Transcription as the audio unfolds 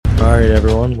All right,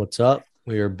 everyone, what's up?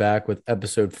 We are back with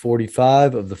episode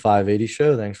 45 of the 580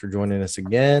 show. Thanks for joining us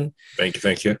again.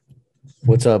 Thank you.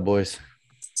 What's up, boys?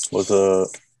 What's up?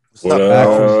 What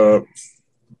up?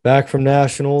 Back from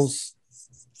nationals,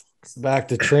 back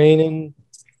to training.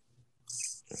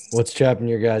 What's chapping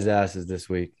your guys' asses this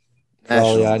week?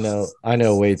 Probably, I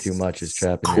know way too much is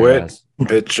chapping your Quit ass.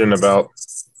 bitching about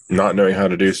not knowing how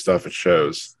to do stuff at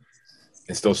shows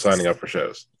and still signing up for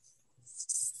shows.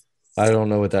 I don't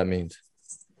know what that means.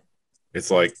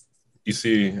 It's like I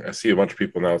see a bunch of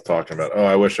people now talking about,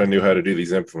 I wish I knew how to do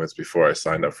these implements before I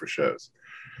signed up for shows.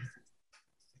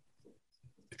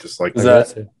 It's just like Is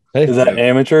that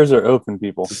amateurs or open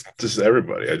people? Just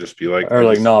everybody. I just be like, or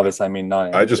like novice. I mean, not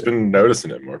amateur. I just been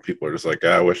noticing it more. People are just like,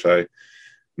 I wish I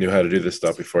knew how to do this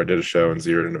stuff before I did a show and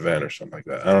zeroed an event or something like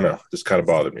that. I don't know. It just kind of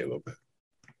bothered me a little bit.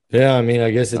 Yeah, I mean,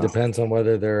 I guess it depends on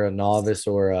whether they're a novice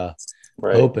or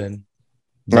open.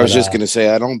 But, I was just going to say,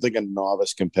 I don't think a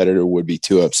novice competitor would be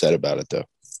too upset about it, though.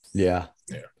 Yeah.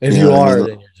 If you are,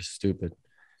 then you're just stupid.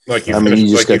 Like you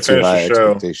just got too high the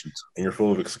show expectations. And you're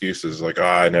full of excuses. Like,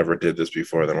 I never did this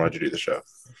before. Then why'd you do the show?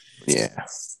 Yeah.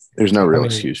 There's no real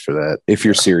excuse for that if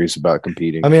you're serious about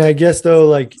competing. I mean, I guess, though,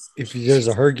 like, if there's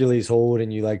a Hercules hold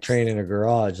and you, like, train in a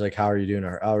garage, like, how are you doing?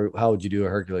 How would you do a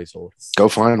Hercules hold? Go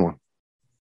find one.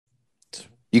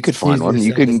 You could find one.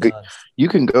 You can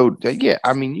go. Yeah,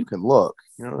 I mean, you can look.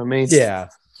 You know what I mean? Yeah,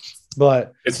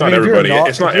 but it's not everybody.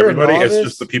 It's not everybody. It's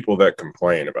just the people that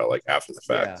complain about like after the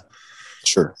fact. Yeah.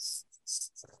 Sure.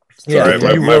 Yeah,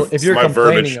 sorry, if you're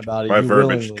complaining about it, my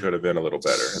verbiage could have been a little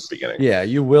better at the beginning. Yeah,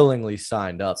 you willingly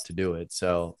signed up to do it,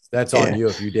 so that's on you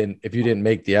if you didn't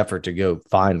make the effort to go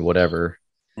find whatever.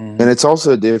 And it's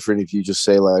also different if you just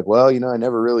say like, well, I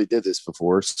never really did this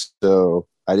before, so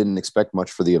I didn't expect much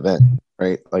for the event,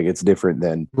 right? Like it's different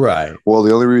than right. Well,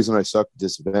 the only reason I suck at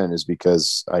this event is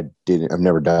because I've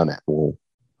never done it. Well,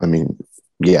 I mean,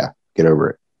 yeah, get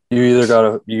over it. You either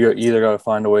gotta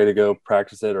find a way to go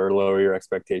practice it or lower your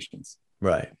expectations.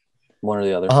 Right. One or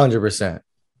the other. 100%.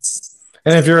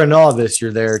 And if you're a novice,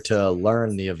 you're there to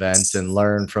learn the events and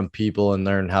learn from people and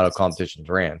learn how the competitions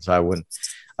ran. So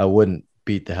I wouldn't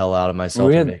beat the hell out of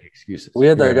myself and make excuses. We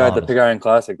had that guy at the Pig Iron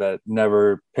Classic that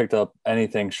never picked up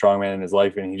anything strongman in his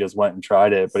life, and he just went and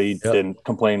tried it, but he didn't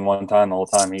complain one time the whole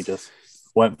time. He just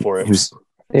went for it.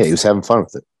 He was having fun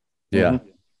with it. Yeah.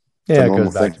 Yeah, it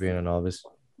goes back to being a novice.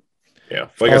 Yeah.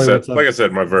 Like I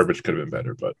said, my verbiage could have been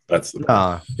better, but that's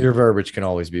the your verbiage can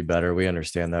always be better. We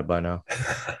understand that by now.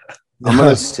 I'm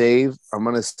gonna save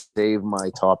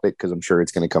my topic because I'm sure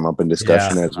it's gonna come up in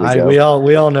discussion as we go.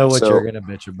 We all know what you're gonna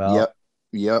bitch about.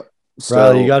 Yep. So,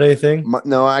 Riley, you got anything?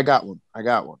 No, I got one.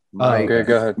 Okay,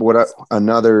 go ahead.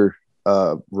 Another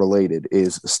related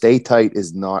is stay tight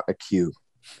is not a cue.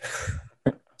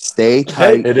 Stay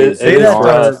tight. It is for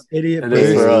us. Idiot. It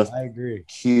is for us. I agree.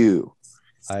 Cue.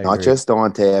 Not just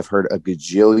Dante. I've heard a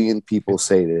gajillion people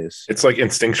say this. It's like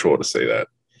instinctual to say that.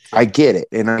 I get it.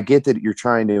 And I get that you're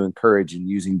trying to encourage and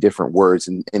using different words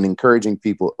and encouraging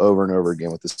people over and over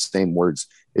again with the same words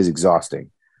is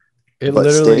exhausting.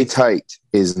 But stay tight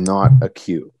is not a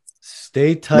cue.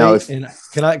 Stay tight. And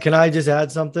can I just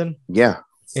add something? Yeah.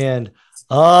 And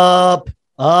up.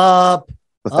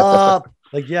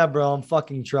 Like, yeah, bro, I'm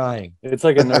fucking trying. It's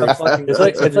like a nervous. it's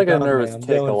like a nervous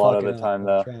tick a lot of the time,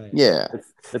 though. Yeah.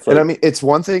 It's like, and I mean, it's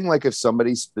one thing like if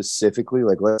somebody specifically,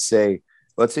 like let's say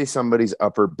somebody's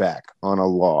upper back on a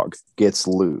log gets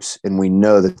loose, and we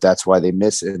know that that's why they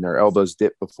miss it, and their elbows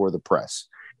dip before the press.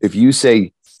 If you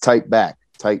say tight back,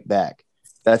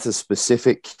 that's a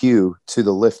specific cue to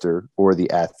the lifter or the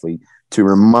athlete to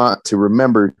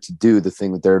remember to do the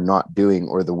thing that they're not doing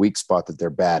or the weak spot that they're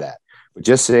bad at. But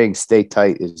just saying stay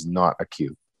tight is not a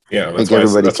cue. Yeah, that's why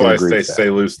I stay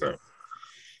loose though.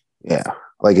 Yeah.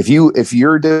 Like if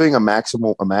you're doing a max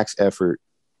effort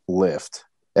lift,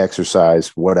 exercise,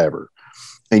 whatever,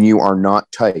 and you are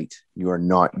not tight, you are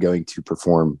not going to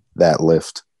perform that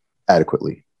lift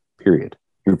adequately. Period.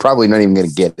 You're probably not even going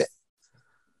to get it.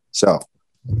 So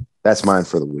that's mine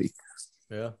for the week.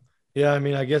 Yeah. Yeah. I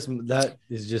mean, I guess that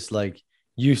is just like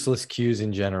useless cues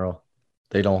in general.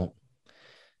 They don't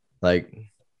like,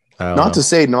 not to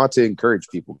say not to encourage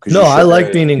people. No, I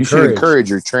like being encouraged. You should encourage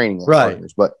your training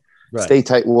partners, but stay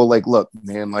tight. Well, like, look,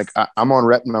 man, like I'm on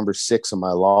rep number 6 of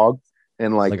my log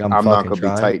and like I'm not going to be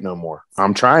tight no more.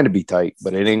 I'm trying to be tight,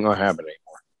 but it ain't going to happen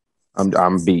anymore.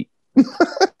 I'm beat.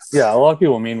 Yeah. A lot of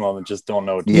people mean well and just don't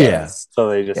know what to do.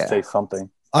 So they just say something.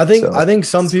 I think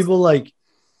some people like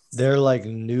they're like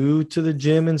new to the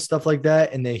gym and stuff like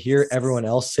that, and they hear everyone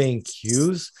else saying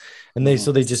cues, and they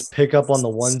just pick up on the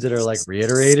ones that are like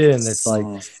reiterated. And it's like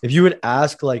if you would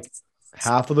ask like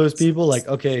half of those people, like,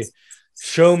 okay,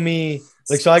 show me.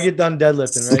 Like, so I get done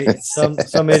deadlifting, right?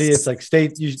 Some idiots like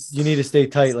you need to stay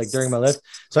tight, like during my lift.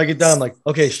 So I get done, I'm like,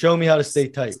 okay, show me how to stay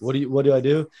tight. What do I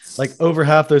do? Like over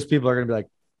half those people are gonna be like,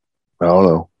 I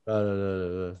don't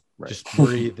know. Right. Just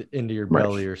breathe into your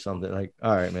belly or something. Like,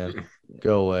 all right, man,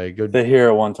 go away. Go. They hear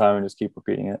it one time and just keep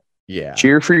repeating it. Yeah.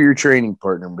 Cheer for your training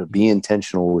partner, but be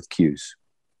intentional with cues.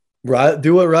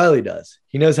 Do what Riley does.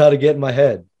 He knows how to get in my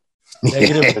head.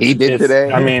 Negative. He did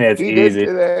today. I mean, it's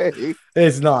easy.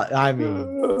 It's not. I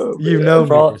mean,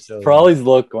 for all his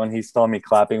look when he saw me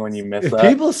clapping when you missed if that.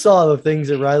 people saw the things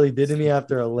that Riley did to me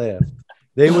after a lift,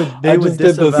 they would I just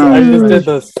did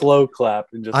the slow clap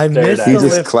and just he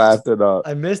just clapped it up.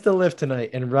 I missed a lift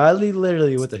tonight, and Riley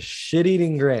literally with a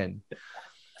shit-eating grin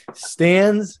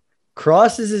stands,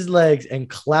 crosses his legs, and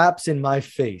claps in my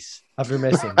face after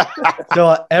missing.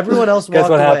 So everyone else walked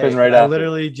away. Happened right I after?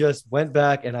 Literally just went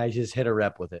back and I just hit a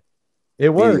rep with it. It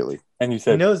worked. And you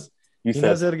said, he knows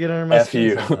how to get under my F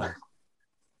skin.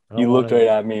 You looked right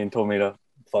at me and told me to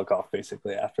fuck off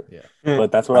basically after. Yeah.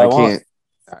 But that's what I want.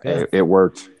 It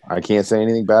worked. I can't say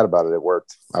anything bad about it. It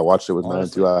worked. I watched it with my own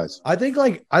two eyes. I think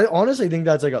I honestly think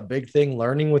that's like a big thing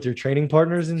learning with your training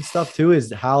partners and stuff too,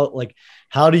 is how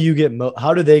do you get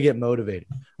how do they get motivated?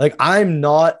 Like, I'm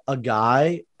not a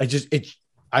guy.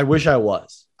 I wish I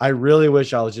was. I really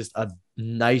wish I was just a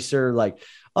nicer, like,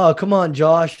 oh, come on,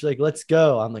 Josh, like, let's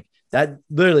go. I'm like, that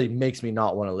literally makes me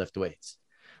not want to lift weights.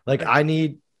 Like, I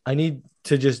need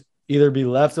to just either be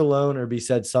left alone or be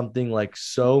said something like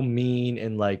so mean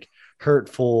and like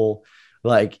hurtful.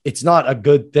 Like, it's not a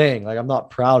good thing. Like, I'm not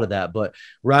proud of that, but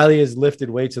Riley has lifted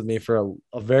weights with me for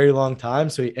a very long time.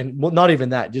 So not even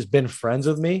that, just been friends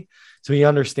with me. So he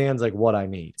understands like what I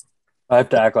need. I have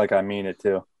to act like I mean it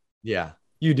too. Yeah,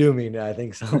 you do mean it, I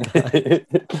think so.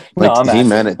 He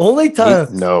meant it. Only time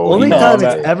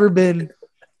it's ever been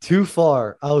too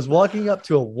far. I was walking up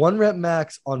to a 1 rep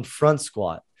max on front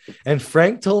squat, and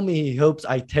Frank told me he hopes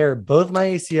I tear both my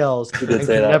ACLs and can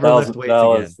never lift weights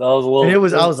again. That was a little.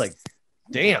 And I was like,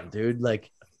 damn, dude. Like,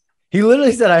 he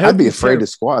literally said, I'd be afraid to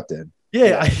squat then.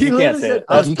 Yeah, he literally said,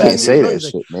 you can't say that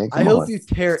shit, man. I hope you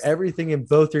tear everything in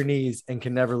both your knees and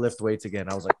can never lift weights again.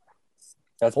 I was like,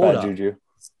 that's bad juju.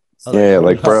 Yeah,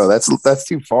 like, bro, that's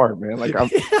too far, man. Like,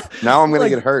 now I'm gonna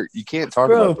get hurt. You can't talk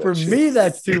about that. For me,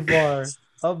 that's too far.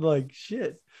 I'm like,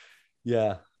 shit.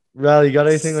 Yeah. Riley, you got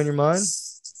anything on your mind?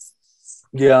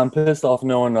 Yeah, I'm pissed off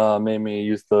no one made me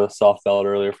use the soft belt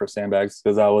earlier for sandbags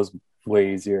because that was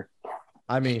way easier.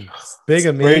 I mean, big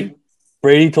of me.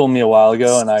 Brady told me a while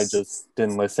ago, and I just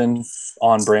didn't listen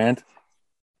on brand.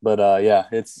 But yeah,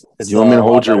 it's. You want me to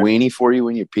hold your weenie for you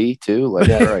when you pee too? Like,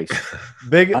 Christ.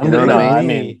 Big. I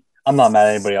mean, I'm not mad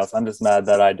at anybody else. I'm just mad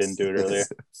that I didn't do it earlier.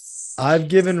 I've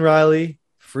given Riley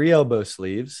free elbow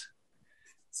sleeves,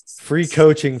 free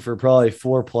coaching for probably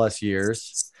 4+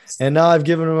 years, and now I've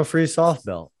given him a free soft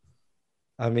belt.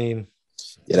 I mean,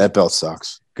 yeah, that belt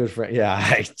sucks. Good friend.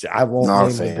 Yeah, I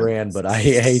won't name the brand, but I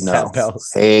hate that belt.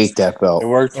 Hate that belt. It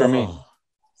worked for me.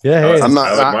 Yeah, I'm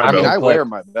not. I wear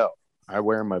my belt. I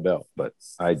wear my belt, but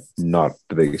I'm not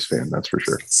the biggest fan. That's for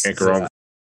sure. Can't go wrong.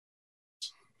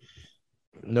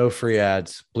 No free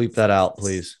ads. Bleep that out,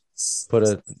 please. Put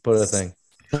a thing.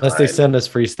 Unless they send us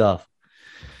free stuff.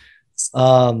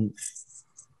 I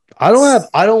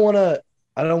don't want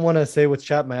to say what's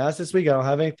chapped my ass this week. I don't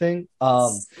have anything.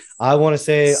 I want to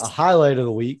say a highlight of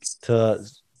the week to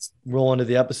roll into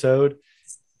the episode.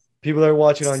 People that are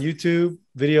watching on YouTube,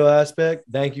 video aspect,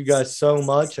 thank you guys so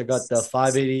much. I got the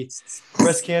 580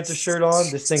 breast cancer shirt on.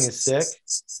 This thing is sick.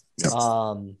 Yep.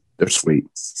 They're sweet.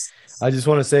 I just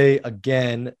want to say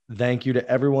again, thank you to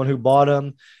everyone who bought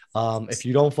them. If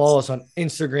you don't follow us on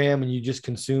Instagram and you just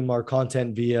consume our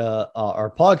content via our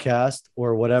podcast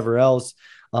or whatever else,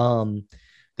 the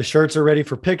shirts are ready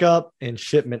for pickup and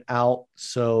shipment out.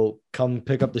 So come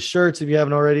pick up the shirts if you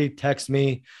haven't already. Text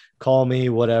me, call me,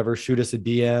 whatever. Shoot us a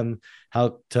DM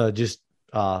how to just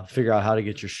figure out how to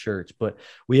get your shirts. But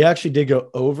we actually did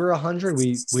go over 100.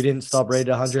 We didn't stop right at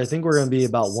 100. I think we're going to be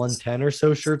about 110 or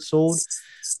so shirts sold.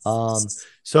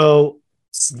 So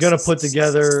I'm going to put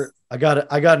together – I got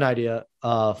an idea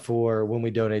for when we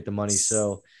donate the money.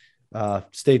 So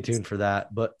stay tuned for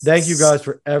that. But thank you guys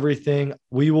for everything.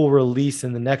 We will release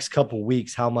in the next couple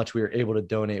weeks how much we were able to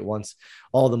donate once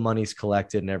all the money's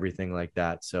collected and everything like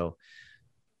that. So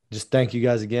just thank you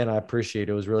guys again. I appreciate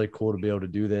it. It was really cool to be able to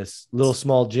do this little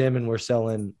small gym, and we're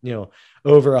selling,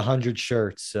 over 100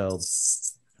 shirts. So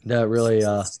that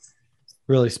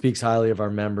really speaks highly of our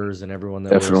members and everyone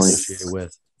that we're associated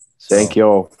with. So, thank you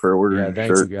all for ordering. Yeah,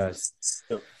 thank you guys.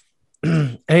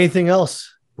 Anything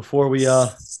else before we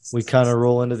kind of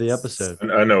roll into the episode?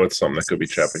 I know it's something that could be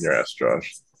chapping your ass,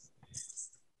 Josh.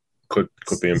 Quit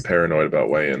being paranoid about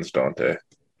weigh-ins, Dante.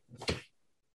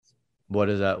 What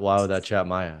is that? Why would that chap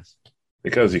my ass?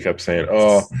 Because you kept saying,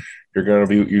 "Oh,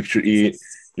 you should eat.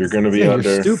 You're gonna be under."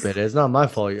 You're stupid. It's not my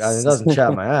fault. It doesn't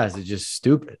chap my ass. It's just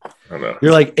stupid. I know.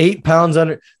 You're like 8 pounds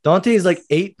under. Dante is like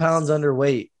 8 pounds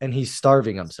underweight, and he's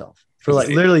starving himself for like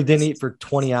literally didn't eat for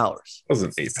 20 hours. I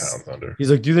wasn't 8 pounds under.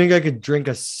 He's like, "Do you think I could drink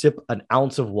an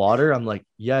ounce of water?" I'm like,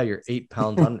 "Yeah, you're 8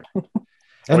 pounds under."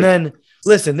 And then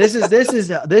listen, this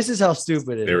is how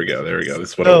stupid it is. There we go.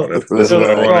 This is what I wanted. This is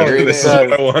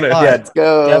what I wanted. Yeah, Let's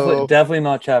go. Definitely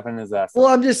not chapping his ass. Well,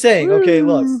 I'm just saying. Okay,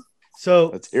 look. So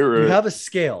Let's hear it. you have a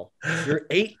scale. You're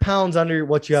 8 pounds under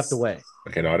what you have to weigh.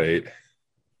 Okay, not 8.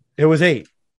 It was 8.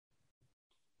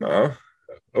 No.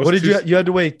 What did you had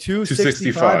to weigh?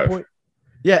 265. 265.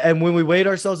 Yeah, and when we weighed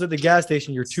ourselves at the gas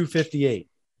station, you're 258.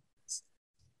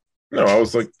 No, I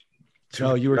was like.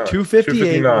 No, you were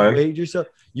 258. 259.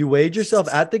 You weighed yourself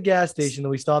at the gas station that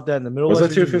we stopped at in the middle. Was of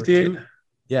that 258?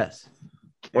 Yes.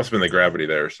 Must have been the gravity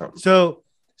there or something. So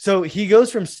he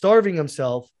goes from starving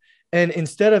himself, and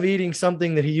instead of eating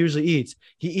something that he usually eats,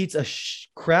 he eats a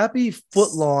crappy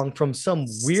foot long from some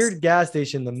weird gas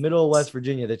station in the middle of West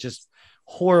Virginia that's just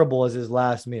horrible as his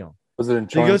last meal. Was it in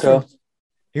So Toronto?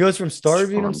 he goes from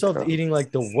starving himself to eating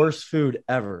like the worst food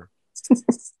ever.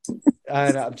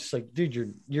 And I'm just like,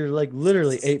 dude, you're like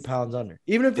literally 8 pounds under.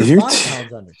 Even if you're 5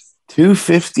 pounds under.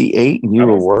 258 and you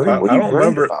were worried? I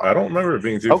don't remember it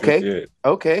being 258.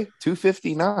 Okay,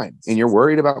 259. And you're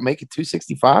worried about making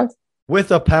 265?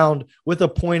 With a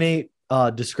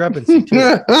 0.8 discrepancy too.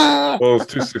 Well,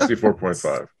 it's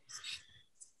 264.5.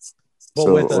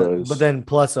 But then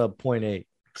plus a 0.8.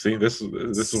 See, this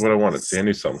is what I wanted. See, I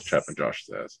knew something was chapping Josh's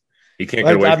ass. He can't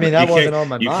get away from it. That wasn't on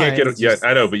my mind. You can't get it.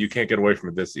 I know, but you can't get away from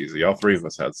it this easy. All three of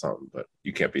us had something, but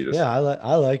you can't beat us. Yeah, I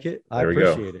like it. I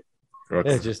appreciate it.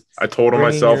 Yeah, I told him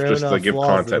myself just to give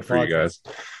content for you guys.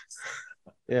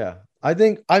 Yeah. I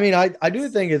do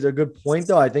think it's a good point,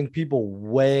 though. I think people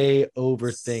way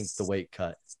overthink the weight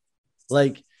cut.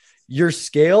 Like, your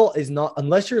scale is not,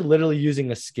 unless you're literally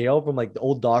using a scale from like the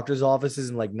old doctor's offices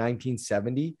in like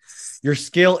 1970, your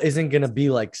scale isn't going to be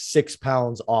like 6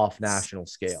 pounds off national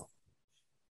scale.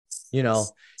 You know,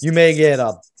 you may get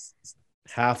a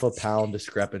half a pound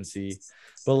discrepancy,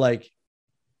 but like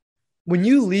when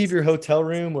you leave your hotel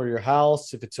room or your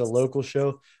house, if it's a local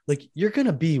show, like you're going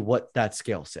to be what that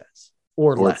scale says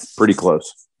or less. Pretty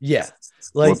close. Yeah.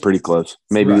 Like or pretty close.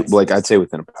 Maybe like I'd say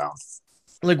within a pound.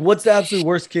 Like what's the absolute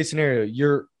worst case scenario?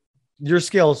 Your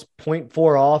scale's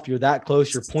 0.4 off. You're that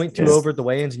close. You're 0.2 over at the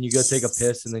weigh-ins and you go take a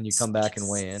piss and then you come back and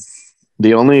weigh in.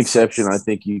 The only exception I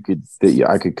think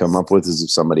I could come up with is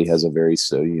if somebody has a very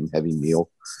sodium heavy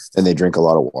meal and they drink a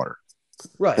lot of water.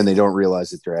 Right. And they don't realize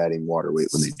that they're adding water weight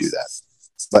when they do that.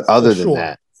 But other than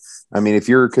that, I mean, if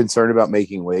you're concerned about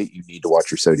making weight, you need to watch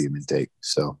your sodium intake.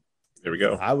 So there we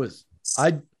go.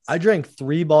 I drank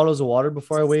 3 bottles of water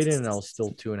before I weighed in and I was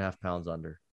still 2.5 pounds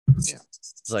under. Yeah.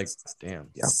 It's like, damn.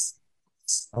 Yeah.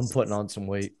 I'm putting on some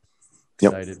weight.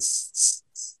 Yep. Excited.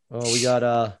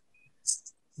 Oh,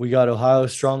 we got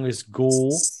Ohio's Strongest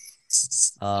Goal.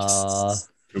 On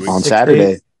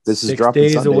Saturday. This is 6 dropping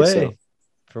days Sunday, away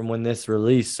from when this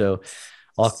released. So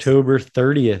October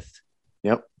 30th.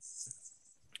 Yep.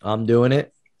 I'm doing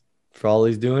it.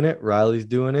 Frawley's doing it. Riley's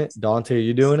doing it. Dante, are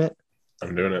you doing it?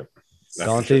 I'm doing it.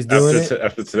 Dante's doing it.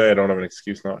 After today, I don't have an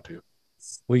excuse not to.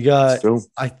 We got,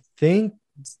 I think,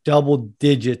 double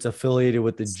digits affiliated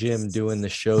with the gym doing the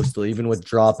show still, even with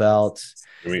dropouts.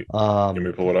 Can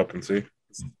we pull it up and see?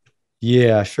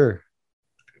 Yeah, sure.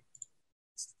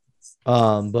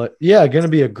 But yeah, going to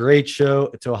be a great show.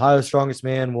 It's Ohio's Strongest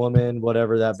Man, Woman,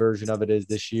 whatever that version of it is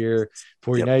this year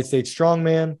for United States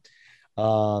Strongman.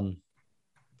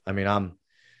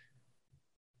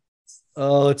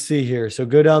 Let's see here. So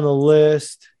go down the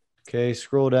list. Okay,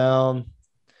 scroll down.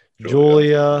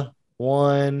 Julia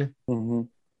 1. Mm-hmm.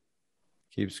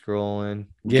 Keep scrolling.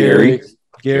 Gary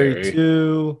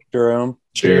 2. Jerome.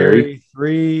 Jerry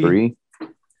 3.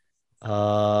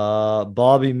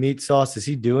 Bobby Meat Sauce. Is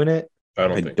he doing it? I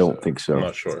don't think so. I'm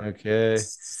not sure. Okay.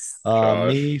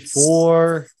 Me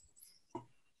 4.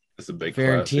 It's a big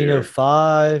Ferentino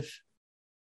 5.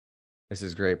 This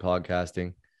is great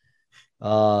podcasting.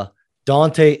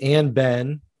 Dante and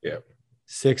Ben. Yeah.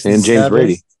 6 and James 7.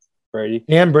 Brady.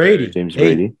 And Brady. James 8.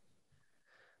 Brady.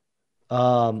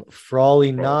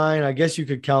 Frawley 9. I guess you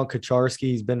could count Kacharski.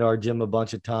 He's been to our gym a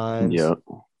bunch of times. Yeah.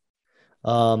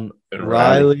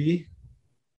 Riley.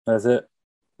 That's it.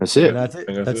 That's it. And that's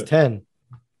it. That's 10.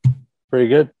 Pretty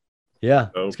good. Yeah.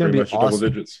 It's going to be awesome. Double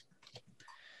digits.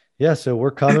 yeah, so we're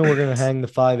coming. We're gonna hang the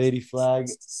 580 flag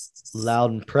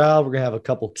loud and proud. We're gonna have a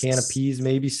couple canopies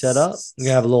maybe set up. We're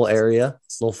gonna have a little area,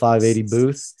 little 580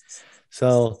 booth.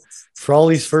 So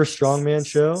Frawley's first strongman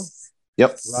show.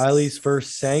 Yep. Riley's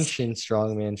first sanctioned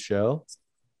strongman show.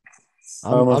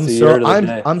 Almost a year to the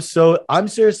day. I'm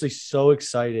seriously so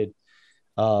excited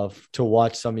to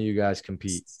watch some of you guys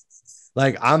compete.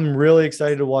 Like, I'm really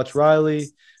excited to watch Riley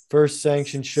first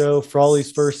sanctioned show,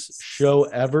 Frawley's first show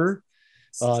ever.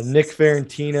 Nick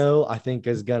Ferrantino, I think,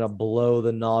 is gonna blow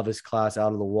the novice class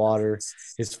out of the water.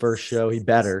 His first show, he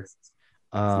better.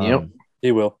 Yep,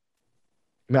 he will.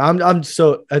 I mean, I'm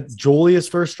so at Julia's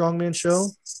first strongman show.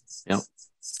 Yep.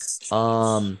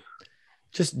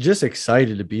 Just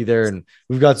excited to be there, and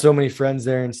we've got so many friends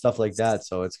there and stuff like that.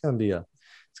 So it's gonna be a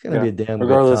damn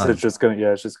regardless. Good time. It's just gonna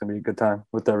be a good time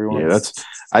with everyone. Yeah,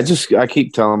 I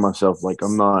keep telling myself, like,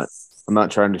 I'm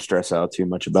not trying to stress out too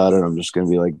much about it. I'm just gonna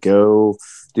be like, go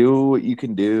do what you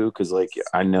can do, because like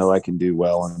I know I can do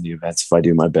well in the events if I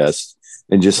do my best,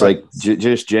 and just like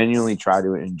just genuinely try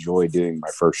to enjoy doing my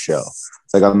first show.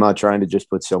 Like, I'm not trying to just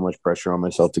put so much pressure on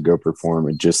myself to go perform,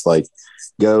 and just like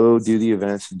go do the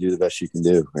events and do the best you can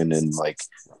do, and then like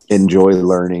enjoy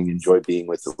learning, enjoy being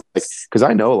with the, like, because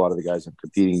I know a lot of the guys I'm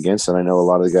competing against, and I know a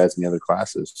lot of the guys in the other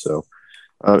classes. So.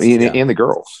 And the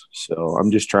girls. So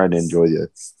I'm just trying to enjoy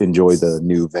the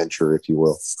new venture, if you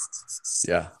will.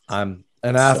 Yeah.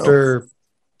 After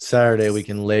Saturday, we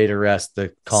can lay to rest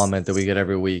the comment that we get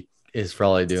every week is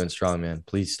Frawley doing strongman.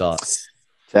 Please stop. It's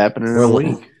happening in a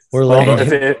week. We're Well,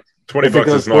 laying $20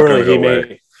 is not going to go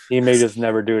away. He may just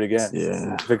never do it again.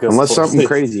 Yeah. Unless something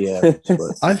crazy happens.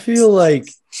 But. I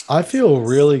feel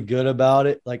really good about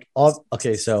it. Like,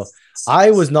 okay, so I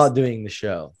was not doing the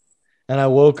show. And I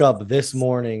woke up this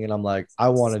morning and I'm like, I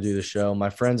want to do the show. My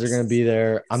friends are going to be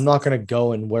there. I'm not going to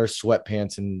go and wear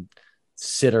sweatpants and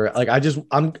sit around. Like,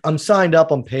 I'm signed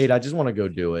up. I'm paid. I just want to go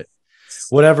do it.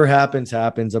 Whatever happens,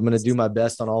 happens. I'm going to do my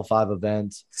best on all 5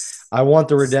 events. I want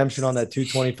the redemption on that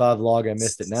 225 log I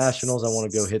missed at Nationals. I want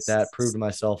to go hit that, prove to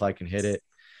myself I can hit it.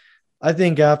 I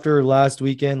think after last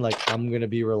weekend, like, I'm going to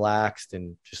be relaxed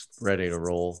and just ready to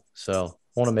roll. So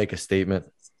I want to make a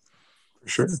statement. For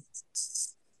sure.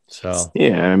 So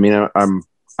yeah, I mean,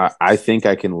 I think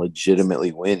I can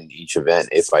legitimately win each event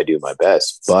if I do my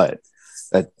best, but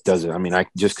that doesn't. I mean,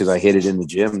 just because I hit it in the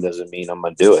gym doesn't mean I'm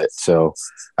gonna do it. So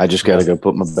I just got to go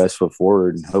put my best foot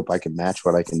forward and hope I can match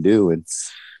what I can do and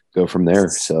go from there.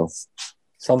 So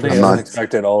something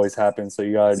unexpected always happens. So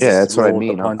you gotta that's what I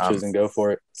mean. The punches and go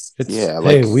for it.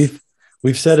 Hey,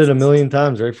 we've said it a million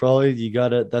times, right, Frawley? You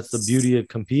gotta. That's the beauty of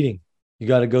competing. You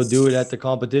got to go do it at the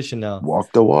competition now.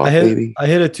 Walk the walk, baby. I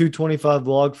hit a 225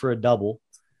 log for a double.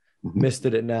 Mm-hmm. Missed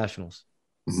it at Nationals.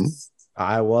 Mm-hmm.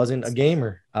 I wasn't a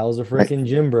gamer. I was a freaking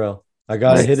gym bro. I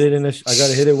got to hit it I got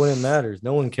to hit it when it matters.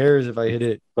 No one cares if I hit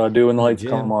it. Got to do when the lights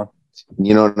come on.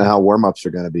 You don't know how warm-ups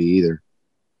are going to be either.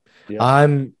 Yeah.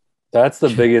 That's the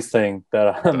biggest thing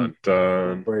that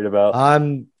I'm worried about.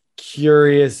 I'm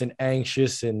curious and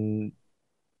anxious and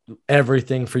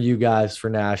everything for you guys for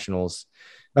Nationals.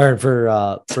 Or for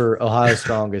Ohio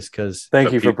Strongest, because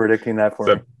thank you for predicting that for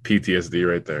me. PTSD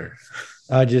right there.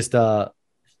 I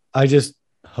just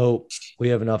hope we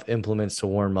have enough implements to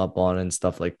warm up on and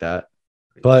stuff like that.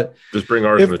 But just bring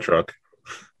ours in the truck.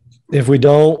 If we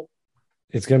don't,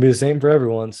 it's gonna be the same for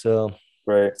everyone. So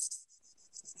right.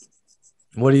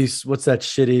 What's that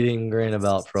shit eating grain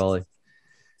about, Frawley?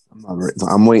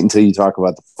 I'm waiting until you talk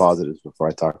about the positives before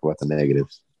I talk about the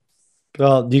negatives.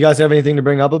 Well, do you guys have anything to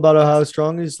bring up about Ohio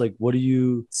Strongest? Like, what are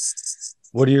your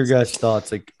guys'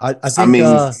 thoughts? Like, I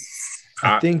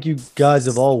think you guys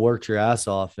have all worked your ass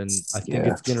off, and I think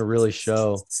it's gonna really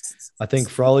show. I think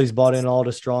Frawley's bought in all to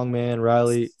strongman.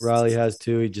 Riley has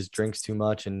too. He just drinks too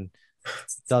much and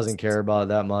doesn't care about it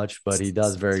that much, but he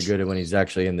does very good when he's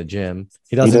actually in the gym.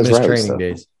 He doesn't miss training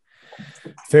days.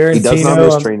 Ferrantino, he does not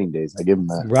miss training days. I give him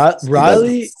that.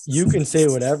 Riley, you can say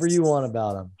whatever you want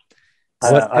about him.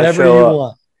 Whatever you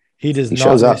want. He does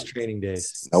not miss training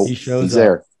days. Nope, he shows he's up.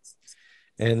 There.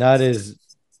 And that is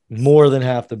more than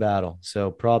half the battle. So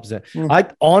props. I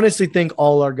honestly think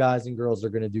all our guys and girls are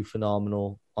going to do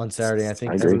phenomenal on Saturday. I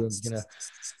think everyone's going to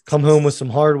come home with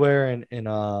some hardware and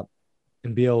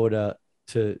be able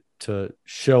to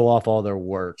show off all their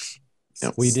work.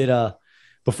 Yep. We did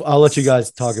before I'll let you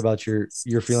guys talk about your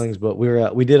feelings, but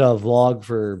we did a vlog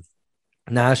for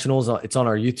Nationals. It's on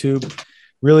our YouTube.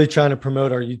 Really trying to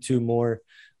promote our YouTube more,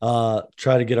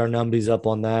 try to get our numbies up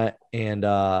on that. And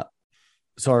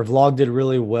so our vlog did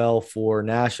really well for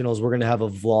Nationals. We're going to have a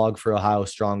vlog for Ohio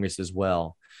Strongest as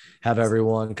well. Have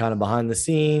everyone kind of behind the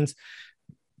scenes.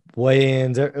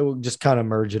 weigh-ins. We'll just kind of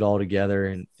merge it all together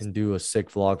and do a sick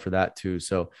vlog for that too.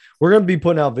 So we're going to be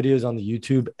putting out videos on the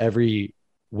YouTube every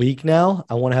week now.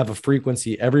 I want to have a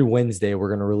frequency every Wednesday. We're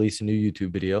going to release a new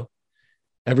YouTube video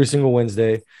every single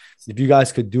Wednesday. If you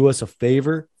guys could do us a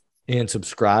favor and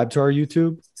subscribe to our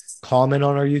YouTube, comment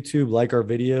on our YouTube, like our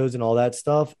videos and all that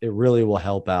stuff, it really will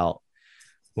help out.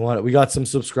 We got some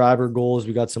subscriber goals.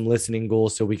 We got some listening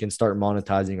goals so we can start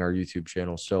monetizing our YouTube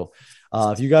channel. So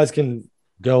if you guys can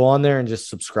go on there and just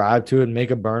subscribe to it and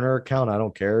make a burner account, I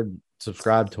don't care.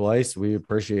 Subscribe twice. We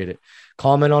appreciate it.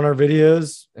 Comment on our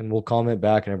videos and we'll comment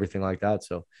back and everything like that.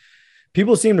 So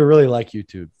people seem to really like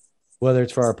YouTube, whether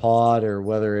it's for our pod or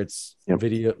whether it's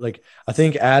video. Like I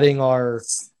think adding our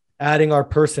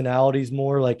personalities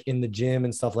more like in the gym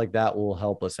and stuff like that will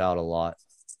help us out a lot.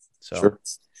 So Sure.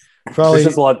 Probably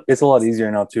it's a lot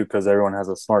easier now too, because everyone has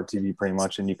a smart TV pretty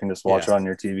much, and you can just watch it on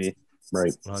your TV.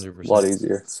 Right. 100%. A lot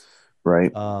easier.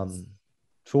 Right.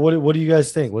 So what do you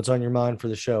guys think? What's on your mind for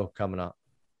the show coming up?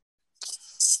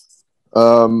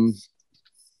 I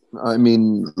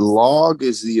mean, log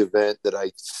is the event that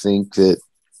I think that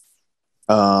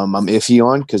I'm iffy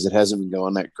on because it hasn't been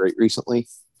going that great recently.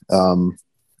 I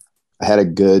had a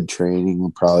good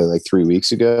training probably like 3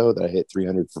 weeks ago that I hit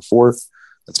 300 for 4.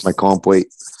 That's my comp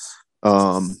weight.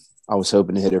 I was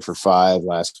hoping to hit it for 5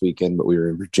 last weekend, but we were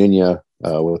in Virginia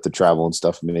with the travel and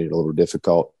stuff and made it a little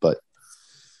difficult. But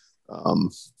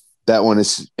that one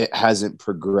it hasn't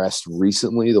progressed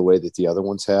recently the way that the other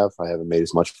ones have. I haven't made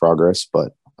as much progress,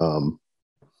 but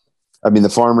I mean, the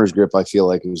farmer's grip, I feel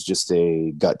like it was just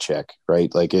a gut check,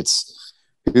 right? Like it's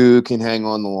who can hang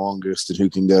on the longest and who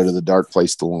can go to the dark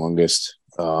place the longest.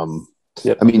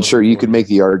 Yep. I mean, sure, you could make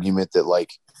the argument that like,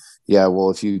 yeah, well,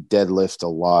 if you deadlift a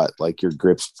lot, like your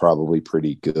grip's probably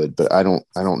pretty good, but I don't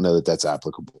know that that's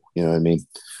applicable. You know what I mean?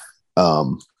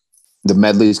 The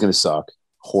medley is going to suck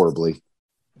horribly.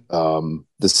 The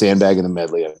sandbag and the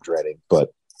medley I'm dreading, but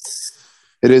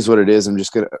it is what it is. I'm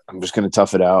just gonna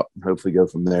tough it out and hopefully go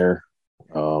from there.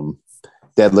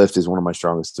 Deadlift is one of my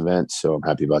strongest events, so I'm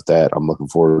happy about that. I'm looking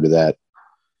forward to that.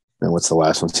 And what's the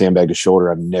last one? Sandbag to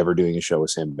shoulder. I'm never doing a show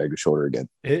with sandbag to shoulder again,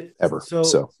 ever.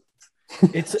 So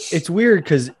it's weird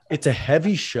because it's a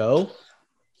heavy show.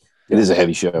 It is a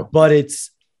heavy show, but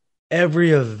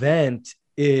every event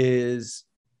is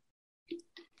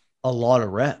a lot of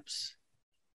reps.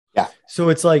 Yeah. So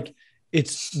it's like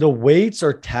the weights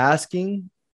are tasking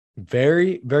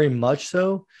very, very much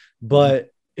so, but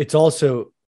it's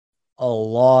also a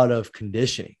lot of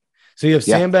conditioning. So you have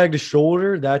sandbag to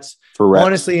shoulder. That's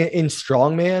honestly in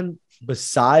strongman,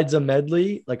 besides a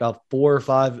medley, like a 4 or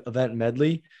 5 event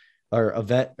medley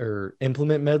or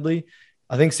implement medley,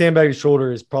 I think sandbag to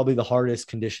shoulder is probably the hardest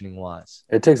conditioning wise.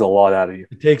 It takes a lot out of you.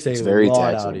 It takes a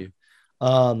lot out of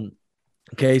you.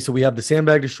 Okay, so we have the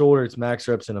sandbag to shoulder. It's max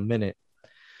reps in a minute.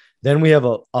 Then we have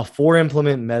a 4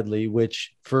 implement medley,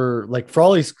 which for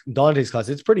Dante's class,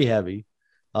 it's pretty heavy.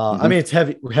 I mean, it's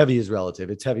heavy. Heavy is relative.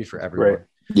 It's heavy for everyone. Right.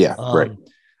 Yeah, right.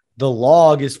 The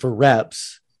log is for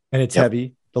reps, and it's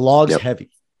heavy. The log's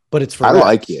heavy, but it's for reps.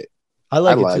 Like it. I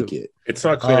like it. It's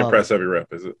not clean and press every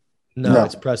rep, is it? No,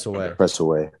 it's press away. Press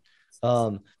away.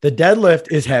 The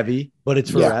deadlift is heavy, but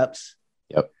it's for reps.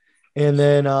 Yep. And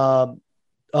then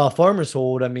farmer's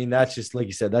hold, I mean, that's just, like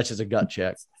you said, that's just a gut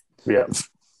check. Yeah.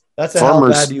 That's how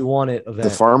bad do you want it event. The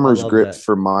farmer's grip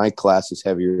for my class is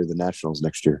heavier than nationals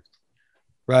next year.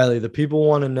 Riley, the people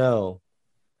want to know,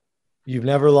 you've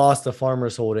never lost a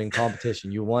farmer's hold in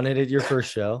competition. You won it at your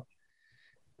first show.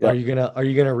 Yep. Are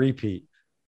you gonna repeat?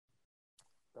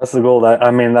 That's the goal.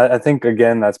 I think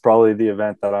again, that's probably the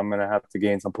event that I'm gonna have to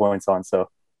gain some points on. So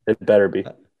it better be.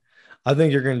 I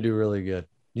think you're gonna do really good.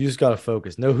 You just gotta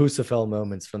focus. No Husafel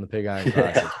moments from the Pig Iron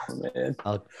Classic. Man.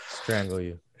 I'll strangle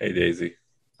you. Hey Daisy.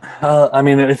 I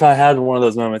mean, if I had one of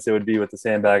those moments, it would be with the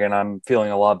sandbag, and I'm feeling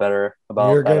a lot better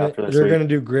about that after this week. You're gonna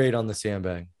do great on the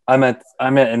sandbag. I meant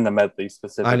in the medley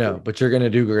specifically. I know, but you're gonna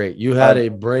do great. You had a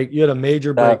break. You had a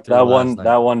major breakthrough.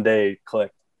 That one day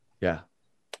clicked. Yeah,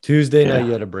 Tuesday night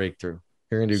you had a breakthrough.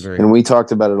 You're gonna do great. And we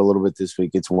talked about it a little bit this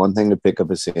week. It's one thing to pick up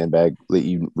a sandbag that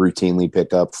you routinely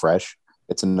pick up fresh.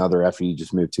 It's another after you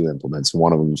just move 2 implements.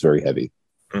 One of them is very heavy.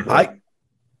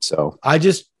 Mm-hmm. I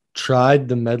just tried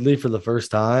the medley for the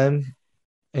first time,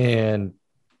 and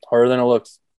harder than it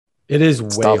looks. It is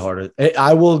way harder.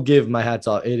 I will give my hats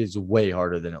off. It is way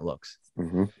harder than it looks.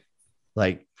 Mm-hmm.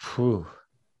 Like, whew.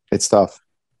 It's tough,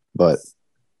 but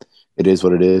it is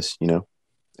what it is. You know,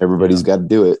 everybody's got to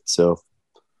do it. So,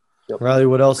 Riley,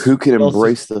 what else? Who can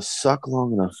embrace the suck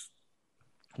long enough?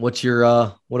 What's your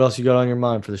what else you got on your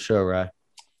mind for the show, Ry?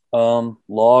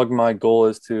 Log, my goal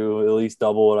is to at least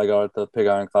double what I got at the Pig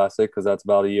Iron Classic because that's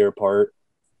about a year apart.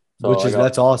 So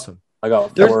that's awesome. I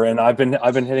got 4, and I've been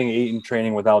hitting 8 in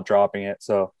training without dropping it.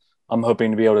 So I'm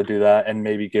hoping to be able to do that and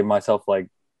maybe give myself like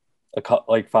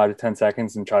 5 to 10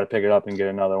 seconds and try to pick it up and get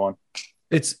another one.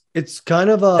 It's kind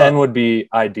of a 10 would be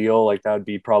ideal. Like that would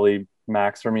be probably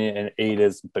max for me, and 8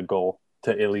 is the goal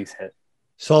to at least hit.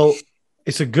 So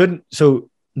so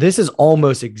this is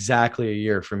almost exactly a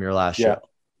year from your last show.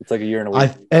 It's like a year and a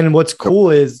week. And what's cool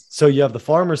is, so you have the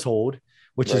farmer's hold,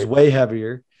 which is way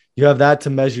heavier. You have that to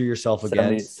measure yourself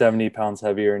against. 70 pounds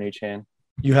heavier in each hand.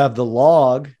 You have the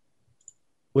log,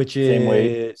 which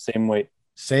is same weight,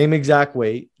 same exact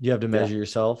weight. You have to measure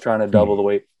yourself. Trying to double the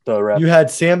weight, the rep. You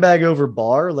had sandbag over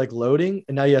bar, like loading,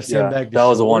 and now you have sandbag. That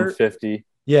was a 150.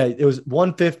 Yeah, it was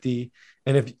 150.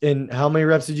 And how many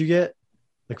reps did you get?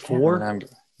 Like 4?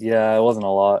 Yeah, it wasn't a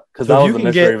lot because that was a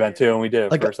mystery event too, and we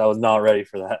did it first. I was not ready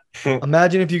for that.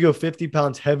 Imagine if you go 50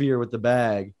 pounds heavier with the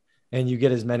bag and you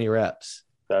get as many reps.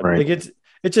 Like it's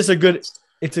just a good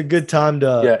time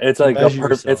to it's like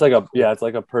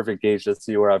a perfect gauge to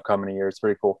see where I've come in a year. It's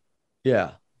pretty cool.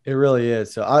 Yeah, it really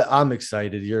is. So I'm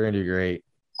excited. You're gonna do great.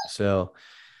 So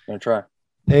I'm gonna try.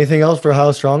 Anything else for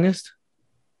How Strongest?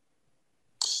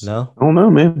 No, I don't know,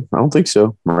 man. I don't think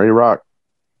so. I'm ready to rock.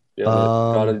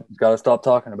 Yeah, gotta stop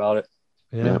talking about it.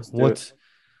 Yeah.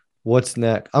 What's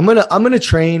next? I'm gonna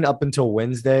train up until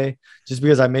Wednesday, just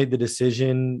because I made the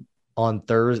decision on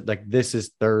Thursday. Like this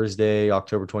is Thursday,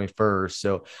 October 21st.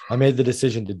 So I made the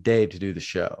decision today to do the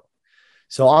show.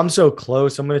 So I'm so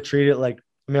close. I'm gonna treat it like,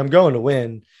 I'm going to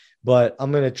win, but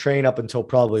I'm gonna train up until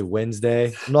probably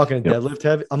Wednesday. I'm not gonna deadlift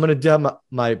heavy. I'm gonna do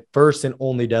my first and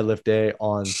only deadlift day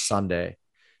on Sunday.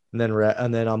 And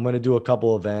then I'm going to do a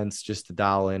couple events just to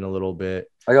dial in a little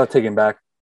bit. I got taken back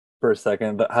for a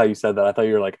second. How you said that, I thought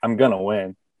you were like, I'm going to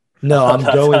win. No, I'm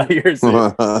going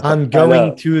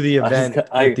to the event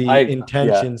with the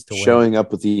intentions to win. Showing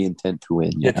up with the intent to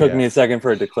win. It took me a second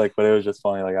for it to click, but it was just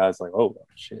funny. Like I was like, oh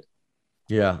shit.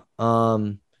 Yeah.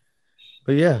 But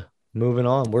yeah, moving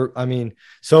on.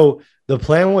 So the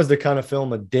plan was to kind of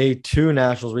film a day 2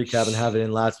 Nationals recap and have it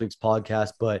in last week's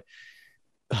podcast, but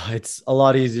it's a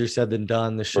lot easier said than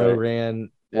done. The show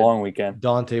ran long weekend.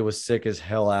 Dante was sick as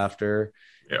hell after,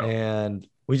 and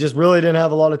we just really didn't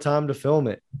have a lot of time to film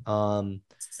it. And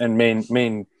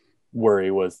main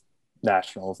worry was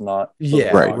Nationals, not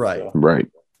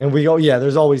right. And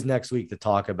there's always next week to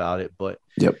talk about it, but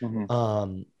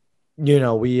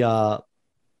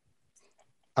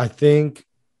I think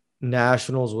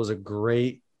Nationals was a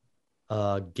great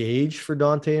gauge for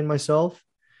Dante and myself.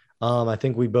 I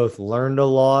think we both learned a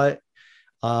lot.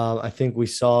 I think we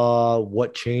saw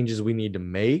what changes we need to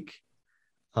make.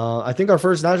 I think our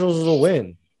first Nationals was a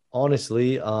win,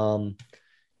 honestly. I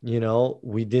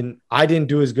didn't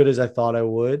do as good as I thought I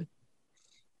would.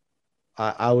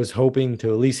 I was hoping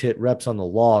to at least hit reps on the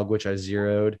log, which I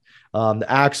zeroed. The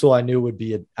axle I knew would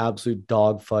be an absolute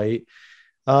dogfight.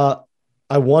 I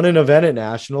won an event at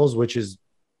Nationals, which is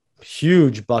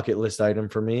huge bucket list item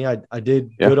for me. I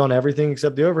did good on everything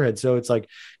except the overhead. So it's like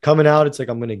coming out, it's like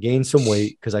I'm going to gain some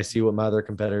weight because I see what my other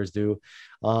competitors do,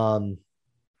 the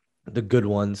good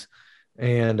ones.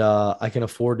 And I can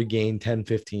afford to gain 10,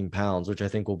 15 pounds, which I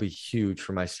think will be huge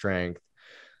for my strength.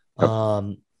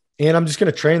 And I'm just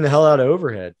going to train the hell out of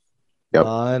overhead.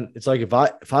 And it's like, if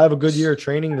I have a good year of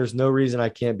training, there's no reason I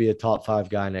can't be a top 5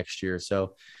 guy next year.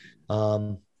 So,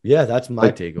 that's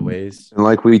my takeaways. And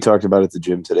like we talked about at the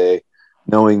gym today,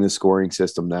 knowing the scoring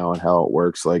system now and how it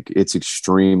works, like it's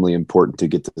extremely important to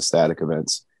get to the static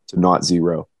events to not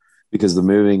zero, because the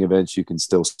moving events you can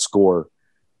still score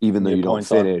even though you don't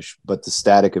finish, but the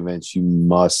static events you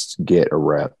must get a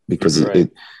rep because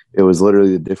it was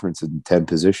literally the difference in 10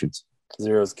 positions.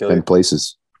 Zero's killing 10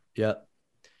 places. Yeah.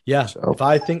 So. If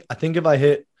I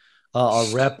hit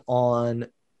a rep on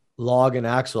log and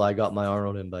axle, I got my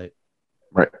Arnold invite.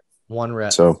 Right. 1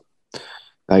 rep. So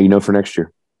now you know for next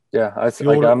year. Yeah.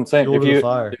 I'm saying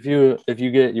if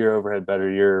you get your overhead better,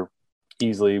 you're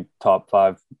easily top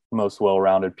 5 most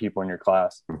well-rounded people in your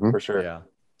class for sure. Yeah.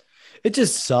 It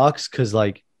just sucks because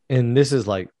and this is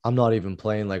I'm not even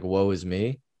playing woe is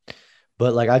me,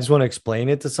 but I just want to explain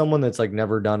it to someone that's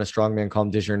never done a strongman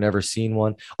competition or never seen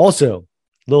one. Also,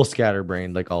 a little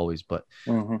scatterbrained like always, but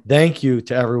thank you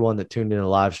to everyone that tuned in a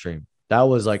live stream. That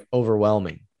was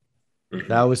overwhelming.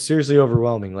 That was seriously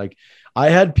overwhelming. I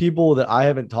had people that I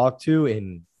haven't talked to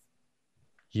in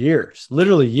years,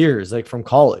 literally years, from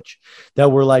college, that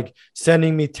were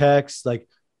sending me texts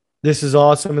this is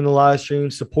awesome in the live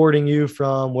stream, supporting you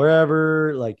from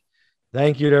wherever.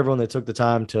 Thank you to everyone that took the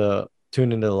time to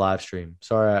tuned into the live stream.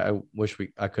 Sorry, I wish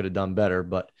I could have done better,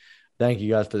 but thank you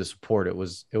guys for the support. It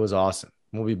was awesome.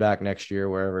 We'll be back next year,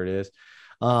 wherever it is.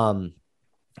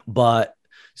 But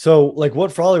so like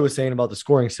what Frawley was saying about the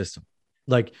scoring system,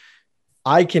 like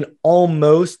I can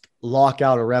almost lock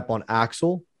out a rep on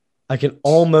Axel. I can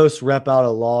almost rep out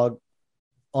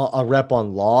a rep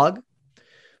on log,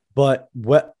 but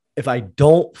if I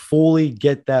don't fully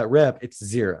get that rep, it's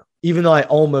 0, even though I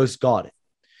almost got it.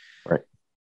 Right.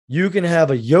 You can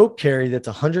have a yoke carry that's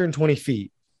 120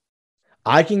 feet.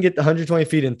 I can get the 120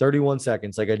 feet in 31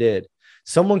 seconds like I did.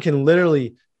 Someone can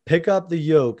literally pick up the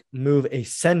yoke, move a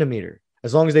centimeter,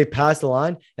 as long as they pass the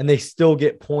line, and they still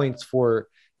get points for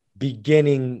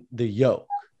beginning the yoke.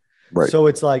 Right. So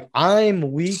it's like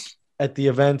I'm weak at the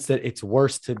events that it's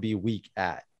worse to be weak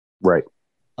at. Right.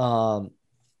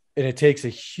 And it takes a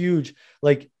huge,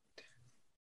 like,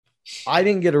 I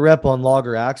didn't get a rep on log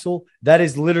or axle. That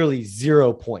is literally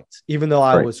 0 points, even though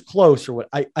I was close or what.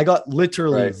 I got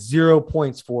literally 0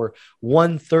 points for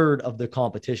 1/3 of the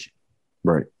competition.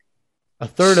 Right. A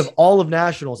third of all of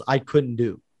nationals I couldn't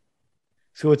do.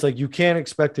 So it's like you can't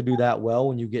expect to do that well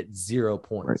when you get 0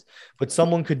 points. Right. But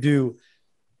someone could do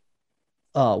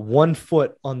 1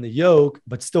 foot on the yoke,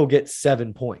 but still get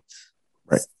 7 points.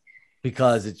 Right.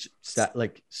 Because it's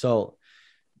like, so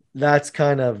that's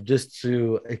kind of just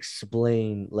to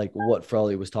explain like what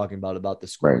Frawley was talking about the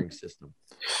scoring system.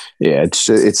 Yeah,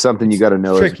 it's something you got to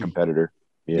know as a competitor.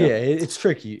 Yeah, it's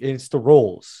tricky. It's the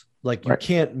rolls. Like you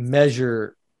can't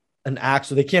measure an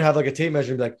axle. They can't have like a tape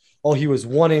measure like, oh, he was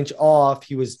 1 inch off.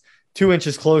 He was 2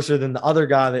 inches closer than the other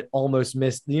guy that almost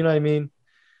missed. You know what I mean?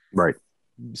 Right.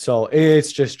 So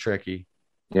it's just tricky.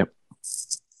 Yep.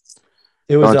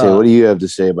 It was. Dante, what do you have to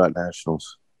say about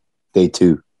nationals? Day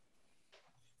 2.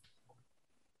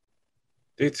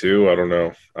 Day 2, I don't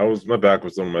know. My back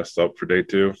was a little messed up for day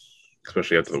 2,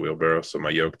 especially after the wheelbarrow. So my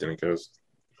yoke didn't go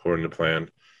according to plan.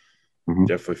 Mm-hmm.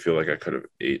 Definitely feel like I could have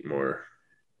ate more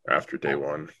after day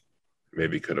 1.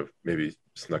 Maybe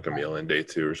snuck a meal in day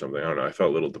 2 or something. I don't know. I felt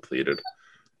a little depleted.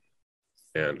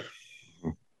 And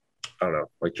I don't know.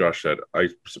 Like Josh said, I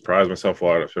surprised myself a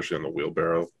lot, especially on the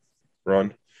wheelbarrow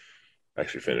run. I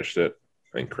actually finished it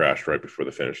and crashed right before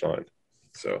the finish line.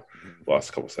 So lost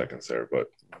a couple seconds there, but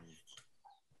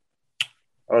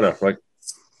I don't know. Like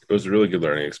it was a really good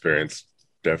learning experience.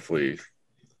 Definitely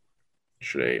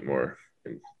should have ate more.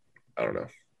 And I don't know.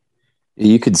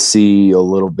 You could see a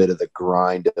little bit of the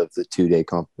grind of the 2-day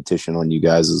competition on you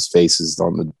guys' faces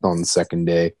on the second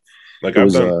day. Like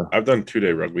I've done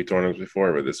 2-day rugby tournaments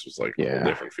before, but this was like a whole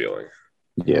different feeling.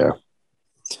 Yeah.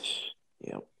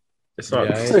 Yeah. It's not.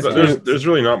 There's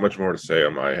really not much more to say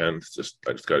on my end. It's just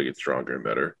I just got to get stronger and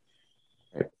better.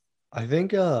 I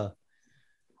think. I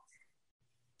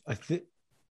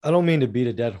don't mean to beat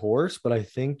a dead horse, but I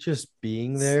think just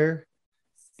being there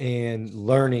and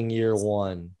learning year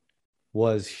 1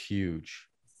 was huge.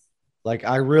 Like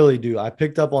I really do. I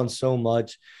picked up on so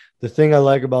much. The thing I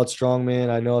like about Strongman,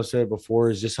 I know I've said it before,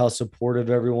 is just how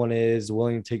supportive everyone is,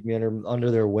 willing to take me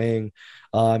under their wing.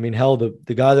 I mean, hell, the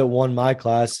guy that won my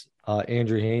class,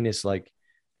 Andrew Haynes, like,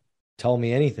 tell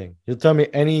me anything. He'll tell me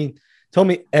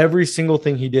every single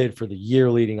thing he did for the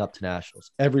year leading up to nationals.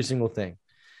 Every single thing.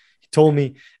 He told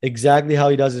me exactly how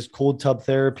he does his cold tub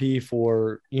therapy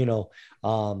for,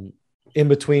 in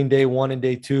between day 1 and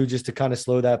day 2, just to kind of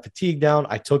slow that fatigue down.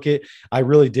 I took it. I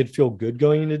really did feel good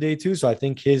going into day 2. So I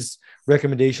think his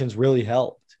recommendations really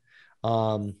helped.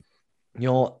 I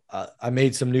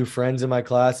made some new friends in my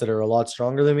class that are a lot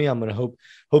stronger than me. I'm going to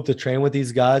hope to train with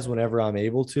these guys whenever I'm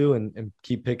able to and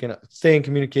keep stay in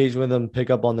communication with them, pick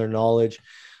up on their knowledge.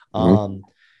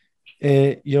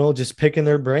 And, just picking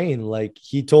their brain. Like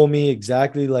he told me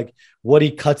exactly like what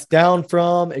he cuts down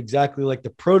from, exactly like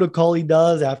the protocol he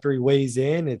does after he weighs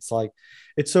in. It's like,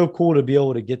 it's so cool to be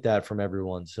able to get that from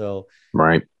everyone. So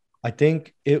I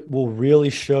think it will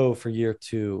really show for year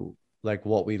 2, like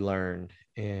what we learned.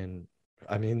 And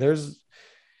I mean,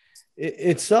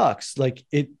 it sucks. Like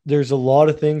there's a lot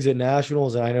of things at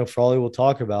nationals, and I know Frawley will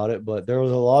talk about it, but there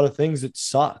was a lot of things that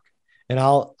suck, and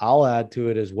I'll add to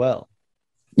it as well.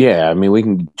 Yeah, I mean, we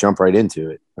can jump right into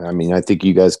it. I mean, I think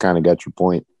you guys kind of got your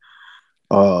point.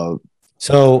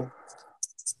 So,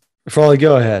 Frawley,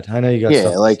 go ahead. I know you got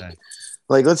stuff to say.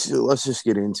 Like let's just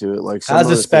get into it. Like as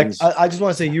a spec, I just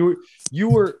want to say you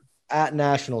were at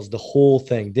nationals the whole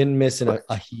thing, didn't miss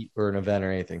a heat or an event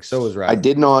or anything. So was right. I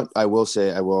did not. I will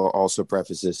say, I will also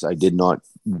preface this. I did not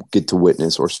get to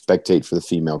witness or spectate for the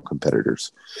female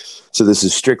competitors. So this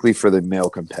is strictly for the male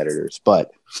competitors.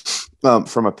 But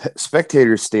from a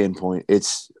spectator standpoint,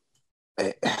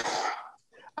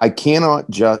 I cannot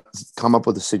just come up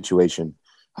with a situation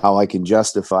how I can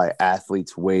justify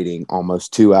athletes waiting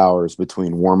almost 2 hours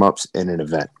between warm-ups and an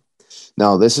event.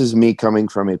 Now, this is me coming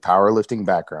from a powerlifting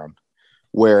background,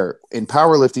 where in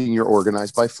powerlifting you're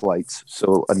organized by flights.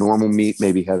 So a normal meet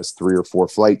maybe has 3 or 4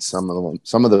 flights. Some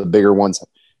of the bigger ones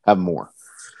have more.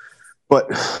 But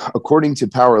according to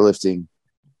powerlifting,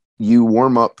 you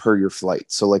warm up per your flight.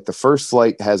 So like the first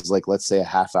flight has like, let's say a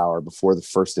half hour before the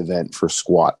first event for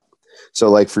squat. So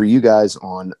like for you guys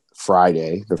on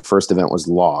Friday, the first event was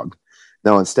log.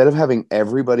 Now, instead of having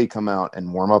everybody come out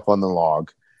and warm up on the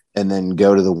log and then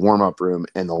go to the warm-up room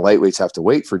and the lightweights have to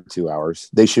wait for 2 hours,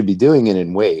 they should be doing it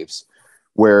in waves,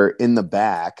 where in the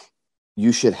back,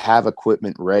 you should have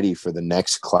equipment ready for the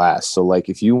next class. So like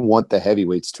if you want the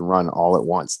heavyweights to run all at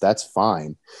once, that's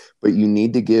fine. But you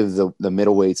need to give the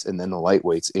middleweights and then the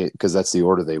lightweights, because that's the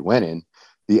order they went in,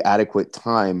 the adequate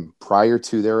time prior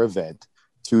to their event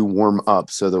to warm up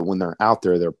so that when they're out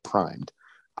there, they're primed.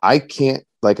 I can't,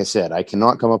 like I said, I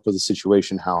cannot come up with a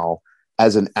situation how,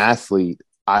 as an athlete,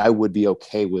 I would be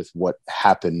okay with what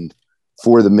happened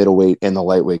for the middleweight and the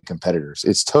lightweight competitors.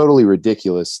 It's totally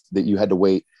ridiculous that you had to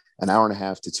wait an hour and a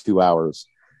half to 2 hours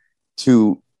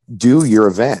to do your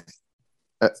event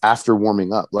after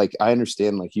warming up. Like, I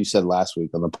understand, like you said last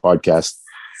week on the podcast,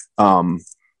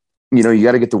 you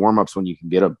got to get the warm-ups when you can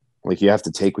get them. Like, you have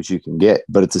to take what you can get.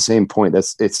 But at the same point,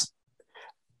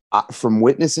 from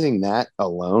witnessing that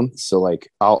alone. So like,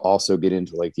 I'll also get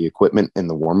into like the equipment in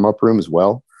the warm-up room as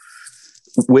well.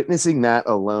 Witnessing that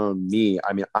alone,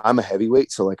 I'm a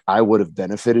heavyweight. So like, I would have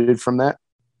benefited from that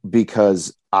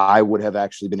because I would have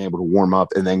actually been able to warm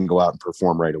up and then go out and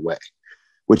perform right away,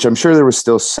 which I'm sure there was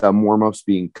still some warm-ups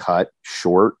being cut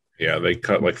short. Yeah. They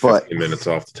cut like 15 minutes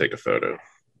off to take a photo.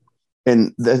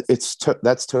 And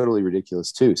that's totally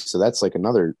ridiculous too. So that's like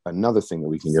another thing that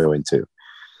we can go into,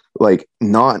 like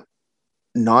not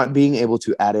being able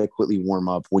to adequately warm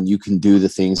up when you can do the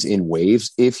things in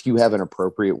waves. If you have an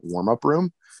appropriate warm-up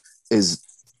room,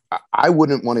 I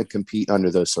wouldn't want to compete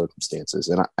under those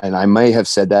circumstances. And I may have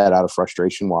said that out of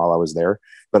frustration while I was there,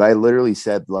 but I literally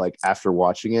said, like, after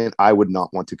watching it, I would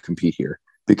not want to compete here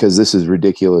because this is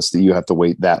ridiculous that you have to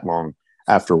wait that long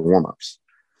after warm-ups.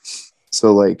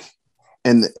 So like,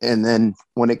 and then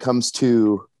when it comes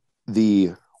to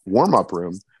the warm-up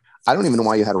room, I don't even know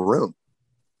why you had a room,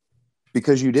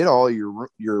 because you did all your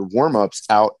warm-ups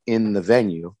out in the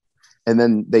venue, and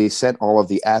then they sent all of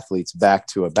the athletes back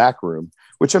to a back room,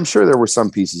 which I'm sure there were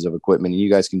some pieces of equipment, and you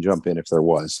guys can jump in if there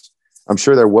was. I'm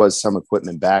sure there was some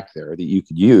equipment back there that you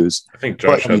could use. I think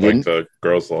Josh had like the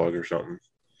girls log or something.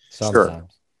 Sometimes. Sure.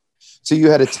 So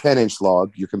you had a 10-inch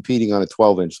log. You're competing on a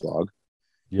 12-inch log.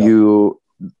 Yep.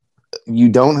 You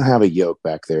don't have a yoke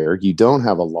back there. You don't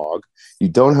have a log. You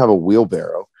don't have a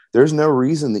wheelbarrow. There's no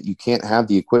reason that you can't have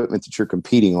the equipment that you're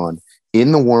competing on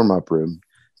in the warm-up room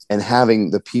and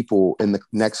having the people in the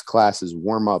next classes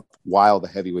warm up while the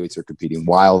heavyweights are competing,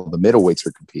 while the middleweights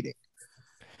are competing.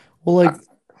 Well, like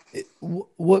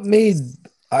what made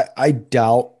I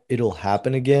doubt it'll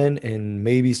happen again, and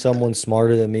maybe someone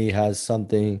smarter than me has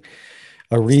a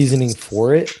reasoning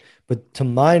for it. But to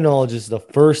my knowledge, it's the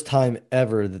first time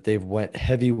ever that they've went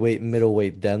heavyweight,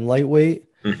 middleweight, then lightweight.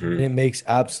 Mm-hmm. And it makes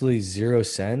absolutely zero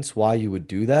sense why you would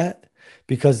do that,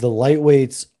 because the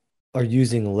lightweights are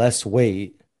using less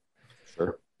weight.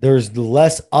 Sure. There's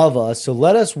less of us. So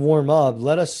let us warm up,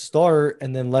 let us start,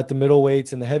 and then let the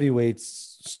middleweights and the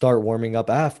heavyweights start warming up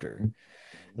after.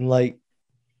 And like,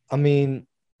 I mean,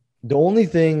 the only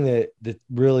thing that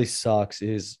really sucks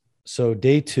is, so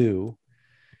day 2,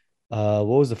 what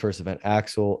was the first event?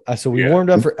 Axle. So we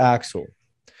warmed up for Axle.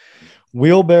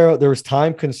 Wheelbarrow, there was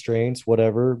time constraints,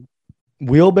 whatever.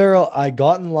 Wheelbarrow, I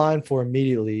got in line for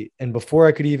immediately. And before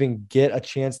I could even get a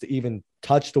chance to even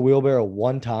touch the wheelbarrow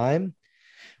one time,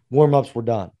 warm-ups were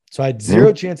done. So I had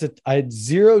zero chance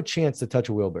to touch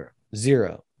a wheelbarrow.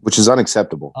 Zero. Which is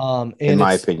unacceptable, in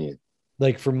my opinion.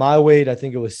 Like, for my weight, I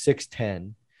think it was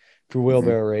 610 for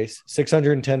wheelbarrow race,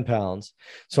 610 pounds.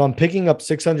 So I'm picking up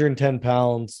 610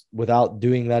 pounds without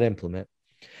doing that implement.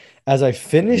 As I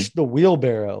finished the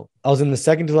wheelbarrow, I was in the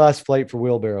second to last flight for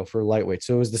wheelbarrow for lightweight.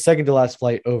 So it was the second to last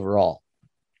flight overall.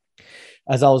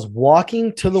 As I was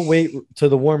walking to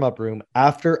the warm-up room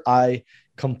after I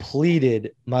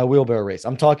completed my wheelbarrow race,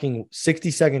 I'm talking 60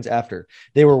 seconds after,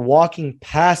 they were walking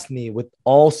past me with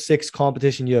all 6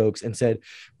 competition yokes and said,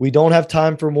 "We don't have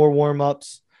time for more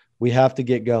warm-ups. We have to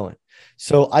get going."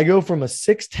 So I go from a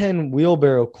 610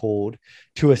 wheelbarrow cold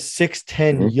to a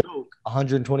 610 yoke,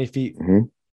 120 feet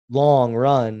long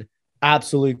run,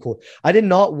 absolutely cool. I did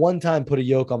not one time put a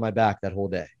yoke on my back that whole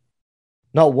day.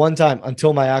 Not one time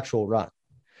until my actual run.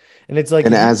 And it's like,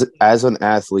 and as an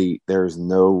athlete, there's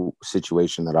no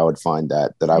situation that I would find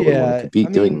that I would want to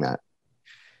compete doing that.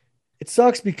 It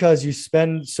sucks because you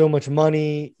spend so much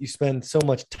money, you spend so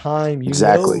much time.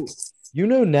 Exactly.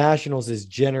 Nationals is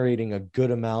generating a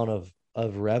good amount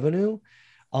of revenue.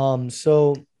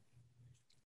 So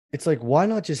it's like, why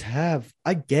not just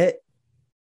I get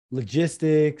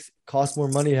logistics, costs more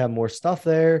money to have more stuff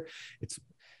there.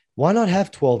 Why not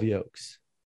have 12 yokes?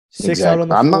 6 out on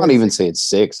the floor. I'm not even saying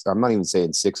 6. I'm not even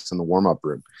saying 6 in the warm-up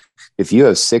room. If you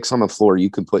have 6 on the floor, you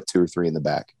can put 2 or 3 in the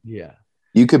back. Yeah.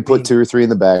 You could put 2 or 3 in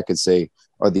the back and say,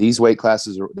 are these weight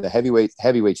classes, the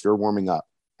heavyweights, you're warming up.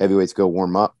 Heavyweights go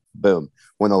warm up. Boom.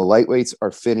 When the lightweights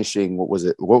are finishing, what was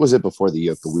it before the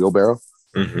yoke? The wheelbarrow?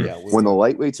 Mm-hmm. Yeah. When the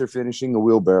lightweights are finishing the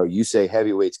wheelbarrow, you say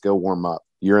heavyweights go warm up.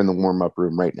 You're in the warm-up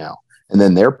room right now. And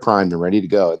then they're primed and ready to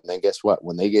go. And then guess what?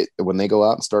 When they go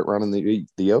out and start running the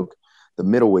yoke, the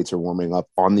middleweights are warming up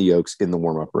on the yokes in the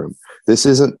warm-up room. This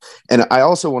isn't, and I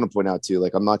also want to point out too,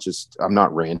 like I'm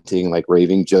not ranting, like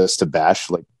raving just to bash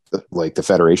like the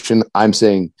federation. I'm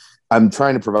saying I'm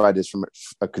trying to provide this from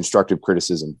a constructive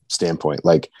criticism standpoint.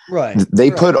 Like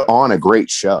they put on a great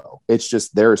show. It's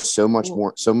just there's so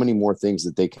many more things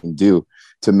that they can do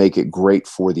to make it great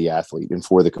for the athlete and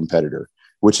for the competitor,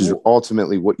 which is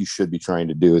ultimately what you should be trying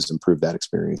to do, is improve that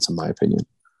experience, in my opinion.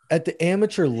 At the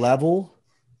amateur level,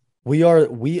 we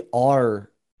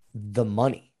are the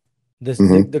money.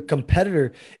 The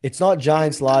competitor. It's not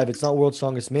Giants Live. It's not World's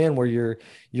Strongest Man where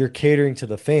you're catering to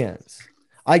the fans.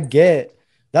 I get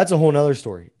that's a whole nother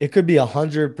story. It could be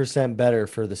 100% better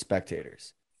for the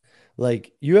spectators.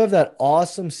 Like you have that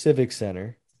awesome Civic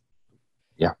Center.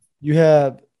 Yeah. You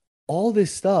have all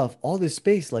this stuff, all this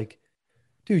space. Like,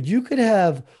 dude, you could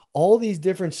have all these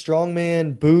different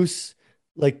strongman boosts.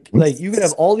 Like you could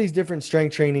have all these different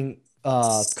strength training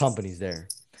companies there,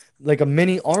 like a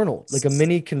mini Arnold, like a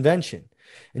mini convention.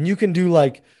 And you can do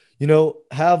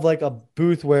have like a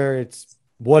booth where it's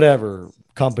whatever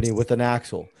company with an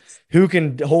axle who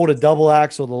can hold a double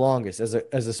axle the longest as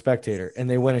a spectator, and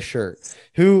they win a shirt.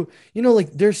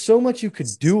 There's so much you could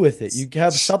do with it. You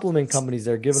have supplement companies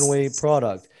that are giving away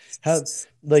product,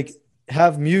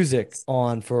 have music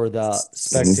on for the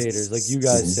spectators, like you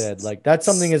guys said. Like that's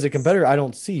something as a competitor I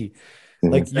don't see.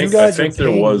 Like you guys are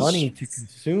paying money to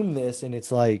consume this, and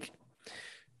it's like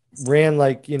ran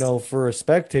for a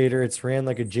spectator, it's ran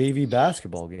like a JV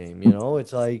basketball game.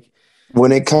 It's like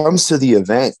when it comes to the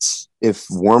events, if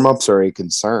warm-ups are a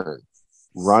concern,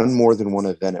 run more than one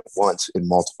event at once in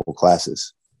multiple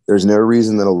classes. There's no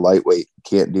reason that a lightweight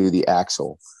can't do the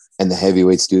axle and the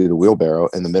heavyweights do the wheelbarrow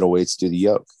and the middleweights do the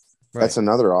yoke. Right. That's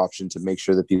another option to make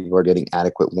sure that people are getting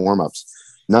adequate warm-ups.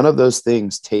 None of those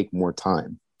things take more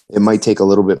time. It might take a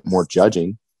little bit more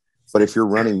judging, but if you're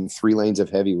running 3 lanes of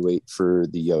heavyweight for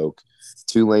the yoke,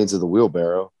 2 lanes of the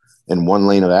wheelbarrow, and 1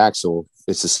 lane of axle,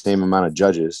 it's the same amount of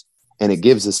judges, and it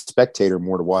gives the spectator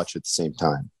more to watch at the same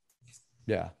time.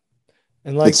 Yeah.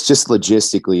 And it's just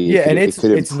logistically. Yeah,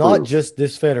 it's not just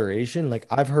this federation. Like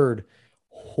I've heard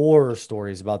horror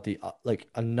stories about the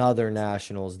another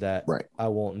nationals that I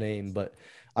won't name, but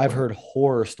I've heard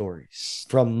horror stories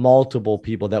from multiple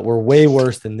people that were way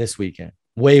worse than this weekend.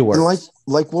 Way worse. And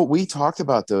like what we talked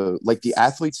about, though, like the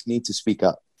athletes need to speak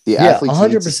up. The athletes 100%.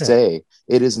 Need to say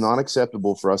it is not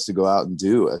acceptable for us to go out and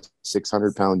do a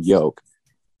 600-pound yoke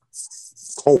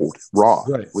cold, raw,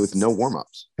 with no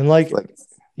warm-ups. And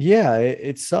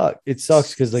it sucks. It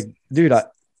sucks because dude,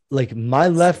 my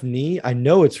left knee, I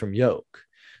know it's from yoke.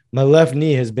 My left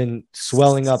knee has been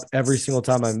swelling up every single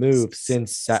time I move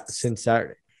since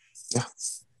Saturday. Yeah.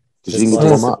 Because you can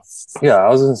warm up. Yeah, I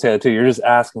was going to say that too. You're just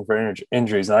asking for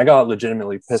injuries. And I got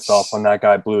legitimately pissed off when that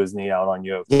guy blew his knee out on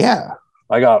yoke. Yeah.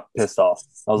 I got pissed off.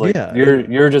 I was like,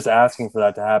 you're just asking for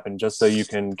that to happen just so you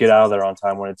can get out of there on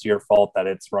time when it's your fault that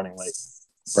it's running late.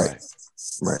 Right.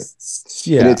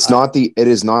 Yeah. And it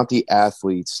is not the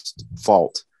athlete's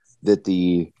fault that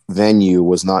the venue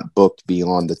was not booked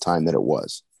beyond the time that it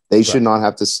was. They should not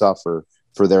have to suffer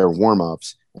for their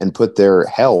warm-ups and put their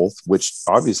health, which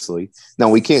obviously, now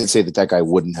we can't say that guy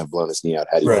wouldn't have blown his knee out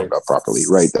had he warmed up properly,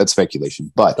 right? That's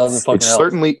speculation, but it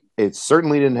certainly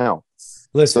didn't help.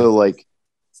 Listen, so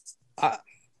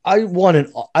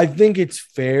I think it's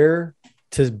fair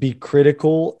to be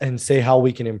critical and say how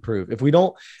we can improve. If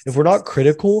we're not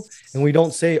critical and we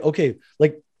don't say, okay,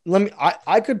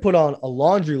 I could put on a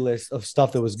laundry list of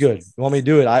stuff that was good. You want me to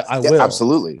do it? I will.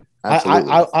 Absolutely.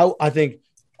 I think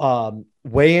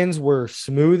weigh-ins were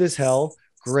smooth as hell.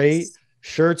 Great.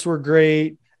 Shirts were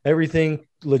great. Everything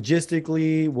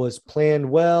logistically was planned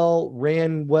well,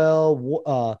 ran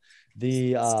well.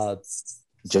 The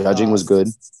judging was good.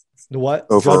 What?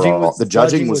 Overall, the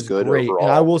judging was good great. overall.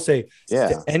 And I will say Yeah.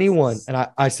 to anyone, and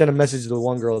I sent a message to the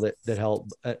one girl that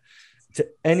helped, to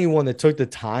anyone that took the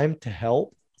time to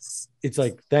help, it's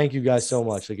like, thank you guys so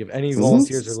much. Like if any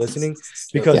volunteers are listening,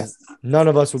 because none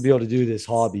of us would be able to do this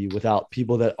hobby without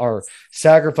people that are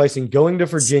sacrificing going to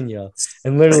Virginia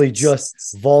and literally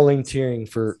just volunteering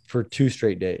for 2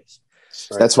 straight days.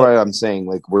 That's why I'm saying,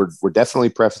 like, we're definitely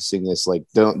prefacing this. Like,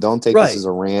 don't take Right. this as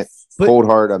a rant. But- Cold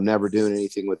hard. I'm never doing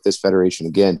anything with this federation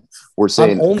again. We're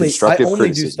saying I only constructive do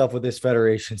criticism. stuff with this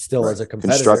federation still as a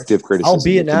competitor. Constructive criticism. I'll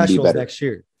be at It can nationals better. next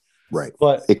year, Right.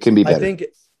 but It can be better. I think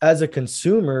as a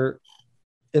consumer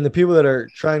and the people that are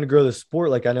trying to grow the sport,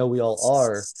 like I know we all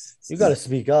are, you got to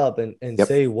speak up and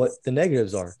say what the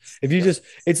negatives are. If you just,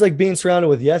 it's like being surrounded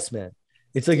with yes men.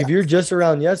 It's like if you're just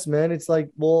around yes men, it's like,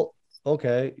 well,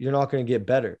 okay, you're not going to get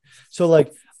better. So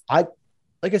like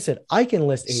I said, I can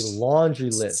list a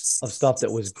laundry list of stuff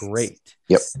that was great.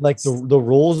 Yep. Like the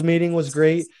rules meeting was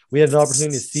great. We had an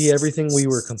opportunity to see everything we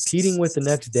were competing with the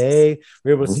next day.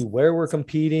 We were able to see where we're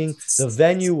competing. The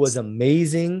venue was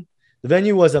amazing.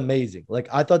 Like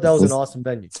I thought that was an awesome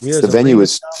venue. The venue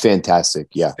was fantastic.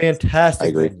 Yeah. Fantastic. I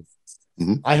agree.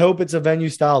 Venue. I hope it's a venue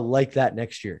style like that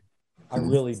next year. I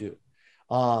really do.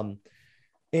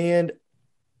 And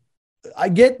I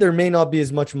get there may not be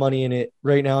as much money in it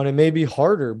right now, and it may be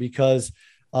harder because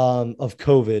of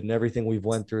COVID and everything we've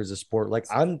went through as a sport. Like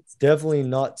I'm definitely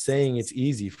not saying it's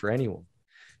easy for anyone,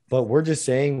 but we're just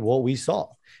saying what we saw.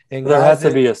 And there has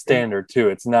to be a standard too.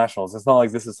 It's nationals. It's not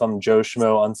like this is some Joe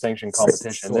Schmo unsanctioned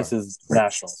competition. Sure. This is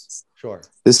nationals. Sure.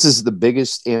 This is the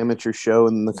biggest amateur show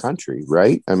in the country,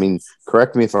 right? I mean,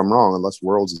 correct me if I'm wrong, unless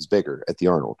Worlds is bigger at the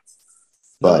Arnold.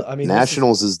 But I mean,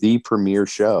 Nationals is the premier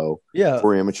show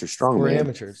for amateur strongman. For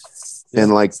amateurs. Yeah.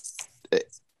 And like,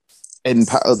 in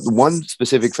one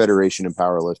specific federation in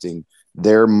powerlifting,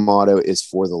 their motto is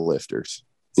for the lifters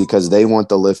because they want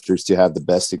the lifters to have the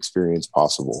best experience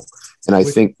possible. And I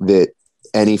think that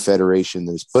any federation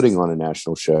that is putting on a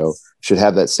national show should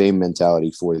have that same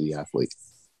mentality for the athlete.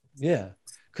 Yeah.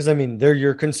 Because, I mean, they're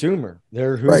your consumer.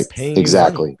 They're who's paying you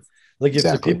money. Like if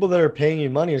the people that are paying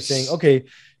you money are saying, okay,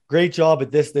 great job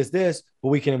at this, but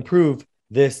we can improve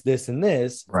this, and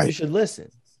this, you should listen.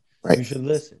 Right. You should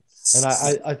listen. And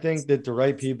I think that the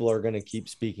right people are going to keep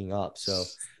speaking up. So,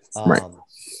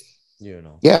 you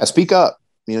know. Yeah, speak up.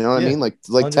 You know what I mean? Like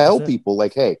 100%. Tell people,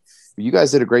 like, hey, you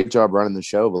guys did a great job running the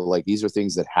show, but like these are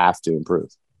things that have to improve.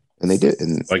 And they did.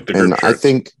 And like the group I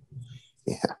think,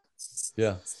 yeah.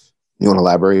 You want to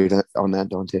elaborate on that,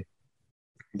 Dante?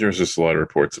 There's just a lot of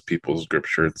reports of people's grip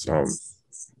shirts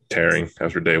tearing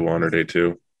after day 1 or day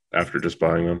 2 after just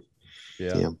buying them.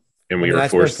 Yeah. And we were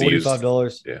forced to use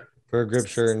 $45 for a grip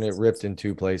shirt and it ripped in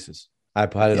 2 places. I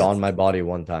had it on my body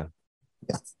one time.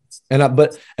 Yeah.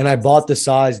 And I bought the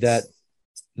size that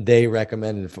they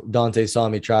recommended. Dante saw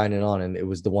me trying it on and it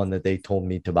was the one that they told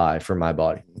me to buy for my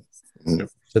body. Yep.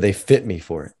 So they fit me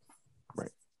for it.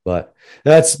 Right. But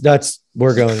we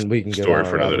can go story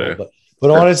for another day.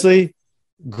 But honestly,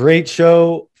 great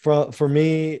show for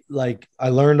me. Like I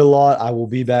learned a lot. I will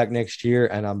be back next year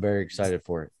and I'm very excited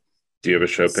for it. Do you have a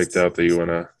show picked out that you want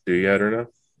to do yet or no?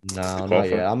 No, not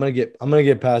yet. I'm gonna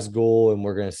get past goal and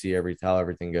we're gonna see how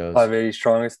everything goes. 580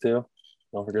 strongest too.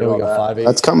 Don't forget about that. 580.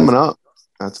 That's coming up.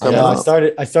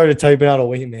 I started typing out a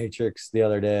weight matrix the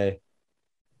other day.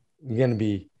 You're gonna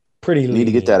be pretty lean. Need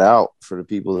to get that out for the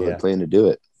people that plan to do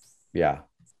it. Yeah.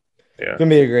 It's gonna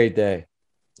be a great day.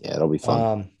 Yeah, it'll be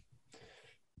fun.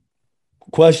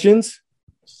 Questions?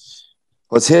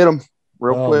 Let's hit them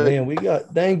real quick. Man,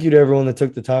 thank you to everyone that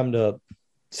took the time to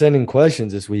send in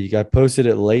questions this week. I posted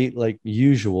it late like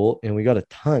usual, and we got a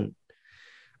ton.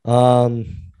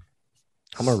 I'm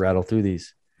gonna rattle through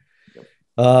these.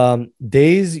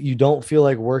 Days you don't feel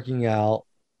like working out.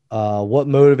 What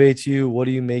motivates you? What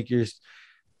do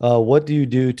you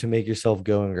do to make yourself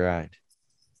go and grind?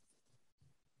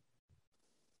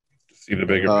 See the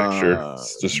bigger picture.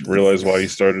 Just realize why you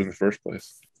started in the first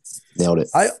place. Nailed it.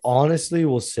 I honestly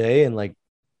will say, and like,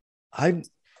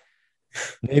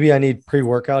 maybe I need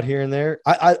pre-workout here and there.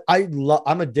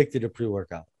 I'm addicted to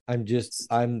pre-workout.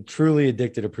 I'm truly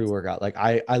addicted to pre-workout. Like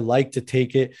I like to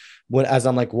take it as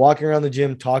I'm like walking around the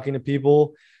gym, talking to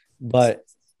people, but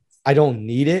I don't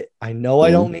need it. I know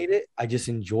I don't need it. I just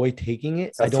enjoy taking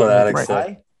it. That's what addicts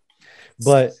say.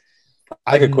 But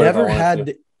I've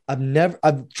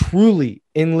truly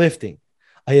in lifting.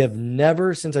 I have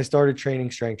never, since I started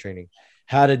strength training,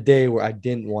 had a day where I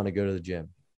didn't want to go to the gym.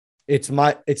 It's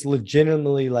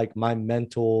legitimately like my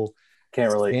mental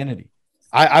sanity.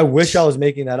 I wish I was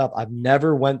making that up. I've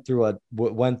never went through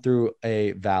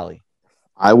a valley.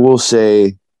 I will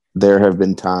say there have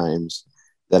been times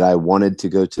that I wanted to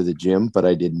go to the gym, but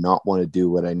I did not want to do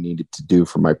what I needed to do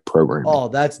for my programming. Oh,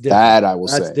 that's different. That I will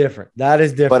say. That's different. That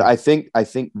is different. But I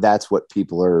think that's what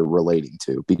people are relating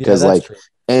to, because like true.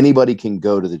 Anybody can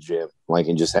go to the gym, like,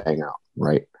 and just hang out,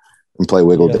 right, and play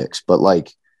wiggle dicks. But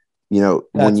like, you know,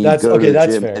 when you go to the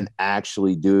gym and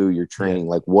actually do your training,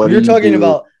 like what you're talking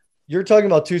about, you're talking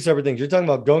about two separate things. You're talking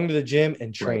about going to the gym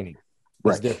and training.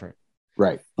 Right. It's different.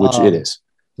 Right. Which it is.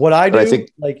 What I do, I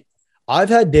think, like, I've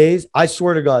had days, I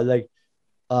swear to God, like,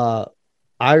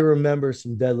 I remember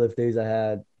some deadlift days I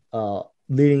had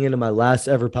leading into my last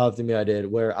ever powerlifting I did,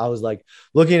 where I was like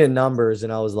looking at numbers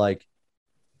and I was like,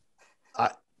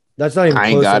 that's not even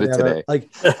I close. I ain't got it today. Like,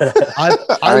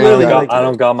 I really I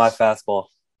don't got my fastball.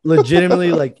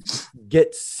 Legitimately, like,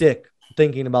 get sick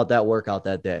thinking about that workout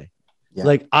that day. Yeah.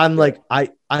 Like, I'm like,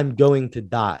 I'm going to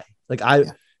die. Like, I'm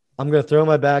going to throw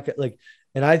my back. Like,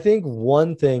 and I think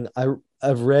one thing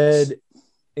I've read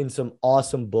in some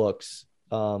awesome books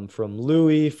from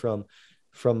Louis, from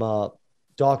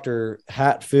Dr.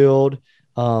 Hatfield,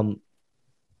 a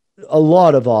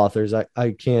lot of authors.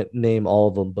 I can't name all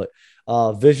of them, but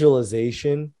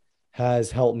visualization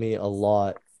has helped me a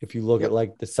lot. If you look at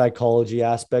like the psychology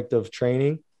aspect of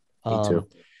training, me too.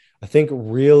 I think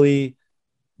really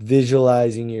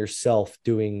visualizing yourself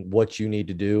doing what you need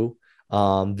to do,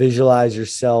 visualize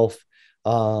yourself,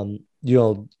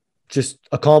 just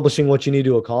accomplishing what you need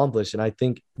to accomplish. And I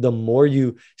think the more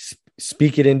you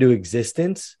speak it into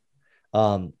existence,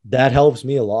 that helps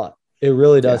me a lot. It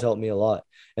really does help me a lot.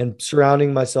 And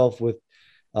surrounding myself with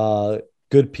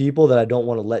good people that I don't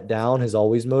want to let down has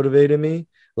always motivated me.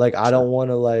 Like, I don't want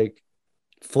to like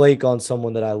flake on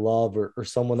someone that I love or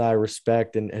someone that I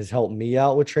respect and has helped me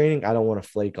out with training. I don't want to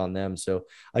flake on them. So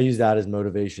I use that as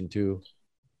motivation too.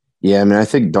 Yeah. I mean, I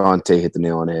think Dante hit the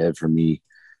nail on the head for me.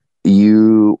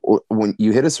 When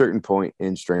you hit a certain point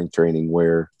in strength training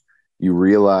where you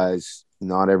realize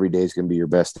not every day is going to be your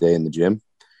best day in the gym.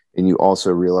 And you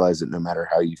also realize that no matter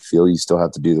how you feel, you still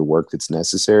have to do the work that's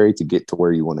necessary to get to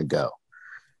where you want to go.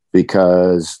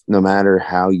 Because no matter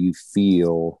how you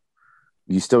feel,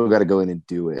 you still got to go in and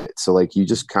do it. So like, you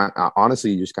just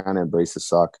honestly embrace the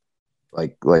suck.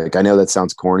 Like I know that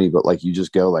sounds corny, but like, you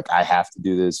just go like, I have to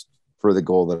do this for the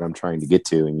goal that I'm trying to get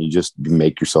to. And you just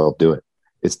make yourself do it.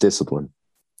 It's discipline.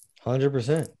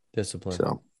 100% discipline.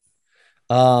 So,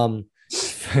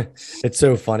 it's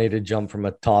so funny to jump from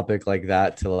a topic like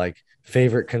that to like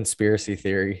favorite conspiracy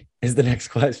theory is the next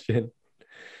question.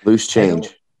 Loose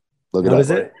change. Look it up. What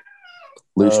is it?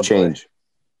 Loose change.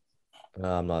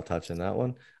 I'm not touching that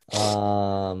one.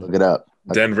 Look it up.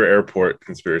 Denver Airport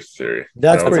conspiracy theory.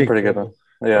 That's pretty good one.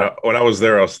 Yeah. When I was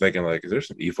there, I was thinking like, is there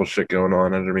some evil shit going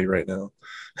on under me right now?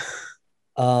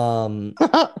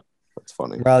 That's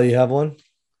funny. Riley, you have one?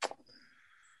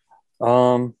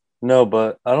 No,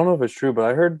 but I don't know if it's true, but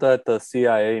I heard that the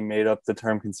CIA made up the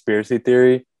term conspiracy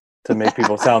theory to make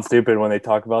people sound stupid when they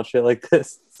talk about shit like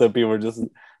this. So people just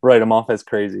write them off as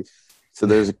crazy. So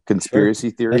there's a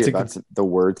conspiracy theory about the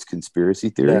words conspiracy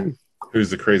theory. Yeah. Who's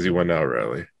the crazy one now,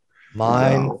 Riley?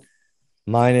 Mine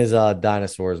is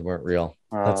dinosaurs weren't real.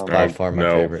 That's by far my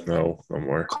favorite. No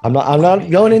more. I'm not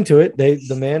going into it.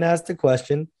 The man asked a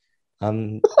question.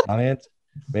 I'm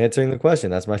answering the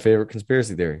question. That's my favorite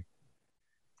conspiracy theory.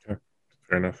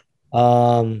 Fair enough.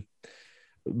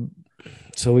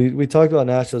 So we talked about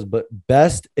nationals, but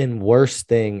best and worst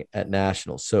thing at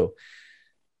nationals. So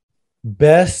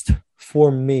best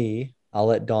for me, I'll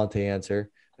let Dante answer.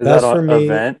 Is best that for me,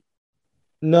 event?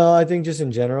 No, I think just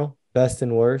in general, best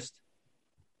and worst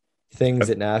things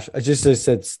at national. I just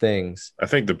said things. I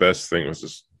think the best thing was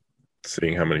just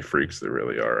seeing how many freaks there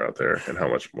really are out there and how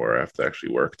much more I have to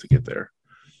actually work to get there.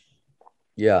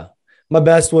 Yeah. My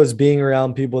best was being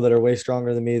around people that are way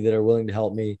stronger than me, that are willing to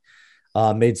help me.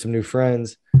 Made some new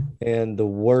friends. And the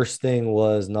worst thing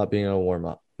was not being able to warm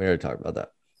up. We already talked about that.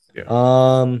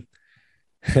 Yeah.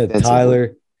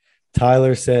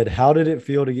 Tyler said, how did it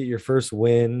feel to get your first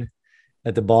win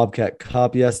at the Bobcat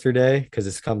Cup yesterday? Because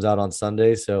this comes out on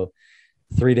Sunday. So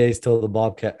 2 days till the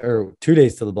Bobcat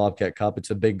Cup. It's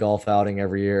a big golf outing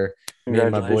every year. Me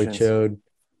and my boy Chode.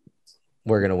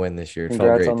 We're going to win this year. It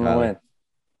felt great, Tyler. Win.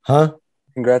 Huh?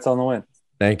 Congrats on the win.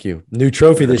 Thank you. New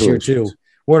trophy this year too.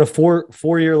 We're in a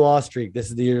four-year loss streak. This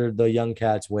is the year the Young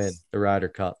Cats win the Ryder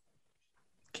Cup.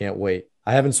 Can't wait.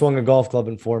 I haven't swung a golf club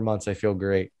in 4 months. I feel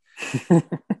great. It's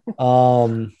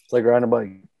like riding a bike.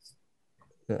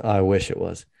 I wish it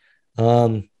was.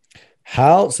 So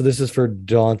this is for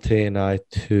Dante and I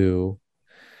too.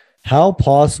 How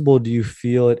possible do you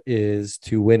feel it is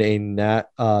to win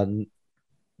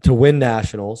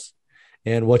nationals,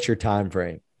 and what's your time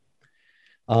frame?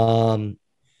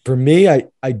 For me,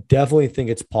 I definitely think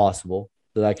it's possible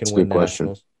that I can That's a win good question.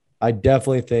 nationals. I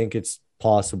definitely think it's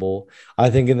possible. I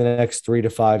think in the next 3 to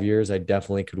 5 years, I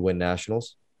definitely could win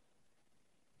nationals.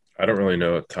 I don't really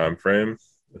know a time frame.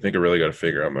 I think I really got to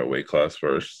figure out my weight class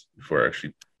first before I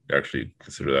actually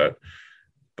consider that.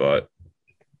 But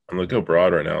I'm gonna go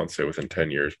broad right now and say within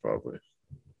 10 years probably.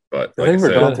 But The like I thing for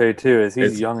said, Dante too is he's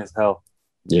it's- young as hell.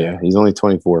 Yeah, he's only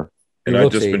 24. and He I've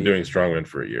looks just been 80. doing strongman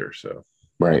for a year, so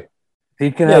Right. He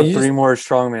can Yeah, have you 3 just- more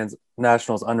strongman's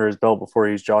nationals under his belt before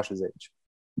he's Josh's age.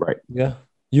 Right. Yeah.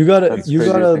 You gotta That's you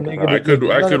crazy to gotta think make about.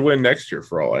 it. I could win next year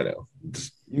for all I know.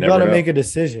 Just You never gotta know. make a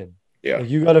decision. Yeah. Like,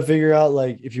 you gotta figure out,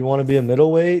 like, if you want to be a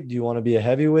middleweight, do you want to be a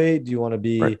heavyweight? Do you want to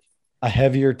be Right. a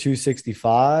heavier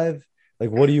 265? Like,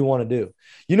 what do you want to do?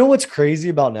 You know what's crazy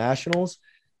about nationals?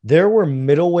 There were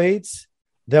middleweights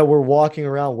that were walking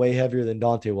around way heavier than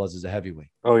Dante was as a heavyweight.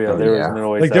 Oh yeah, Oh, there yeah. was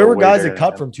middleweights. Like, that there were way guys bigger that cut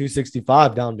than from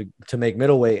 265 down to make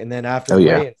middleweight, and then after Oh, the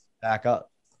yeah. weigh-ins, back up.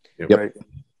 him. Yep. Right.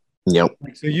 Yep.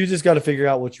 Like, so you just got to figure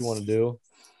out what you want to do.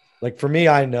 Like, for me,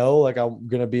 I know, like, I'm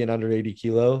gonna be an under 80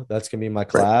 kilo. That's gonna be my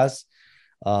class.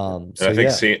 And So I think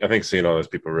yeah. seeing all those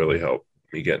people really helped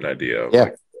me get an idea of Yeah.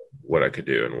 like, what I could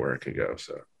do and where I could go.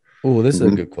 So Oh, this is a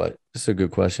Mhm. good question. This is a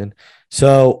good question.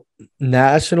 So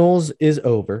nationals is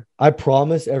over. I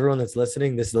promise everyone that's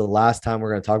listening, this is the last time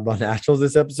we're going to talk about nationals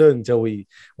this episode until we're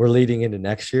leading into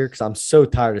next year, because I'm so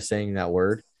tired of saying that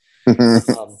word.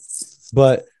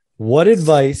 But what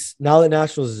advice, now that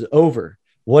nationals is over,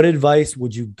 what advice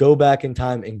would you go back in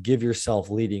time and give yourself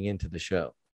leading into the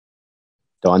show?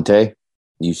 Dante,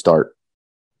 you start.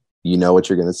 You know what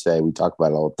you're going to say. We talk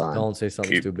about it all the time. Don't say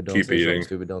something Keep- stupid. Don't keep say eating. something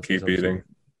stupid. Don't say keep something eating,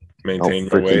 stupid. maintain Don't your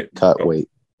freaking weight. cut Don't- weight.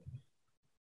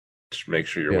 Just make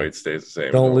sure your Yeah. weight stays the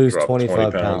same. Don't lose drop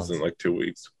 25 pounds. in like 2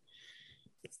 weeks.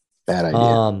 Bad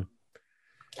idea.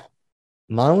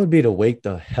 Mine would be to wake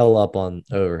the hell up on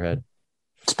overhead.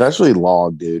 Especially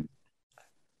log, dude.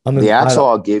 I'm The axle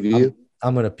I'll give you.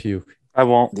 I'm gonna puke. I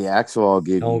won't. The axle I'll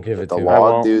give Don't you. give but it the to him. I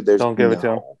log, won't. dude. There's Don't give it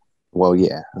to him. Well,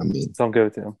 yeah. I mean, Don't give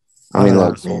it to him. I'm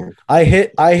look, asshole. man. I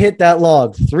hit that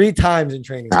log 3 times in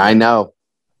training. I know.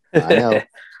 I know.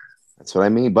 That's what I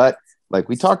mean. But like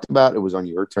we talked about, it was on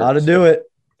your turn. How to do it.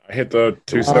 I hit the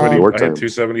 270. Your I hit turn.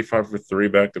 275 for 3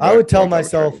 back to back. I would tell one time in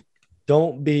myself, training.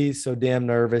 don't be so damn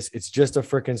nervous. It's just a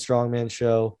freaking strongman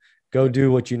show. Go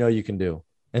do what you know you can do.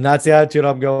 And that's the attitude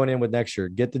I'm going in with next year.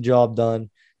 Get the job done.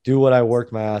 Do what I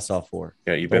worked my ass off for.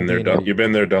 Yeah, you've Don't been there, be an done. idiot. You've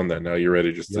been there, done that. Now you're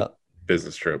ready. Just Yep. a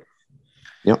business trip.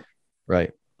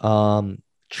 Right.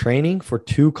 Training for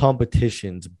 2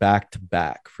 competitions back to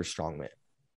back for strongman.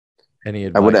 Any I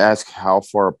advice? would ask how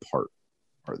far apart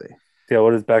are they? Yeah.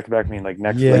 What does back to back mean? Like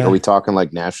next Yeah. week? Like, are we talking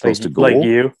like nationals to goal? Like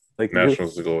you? Like you?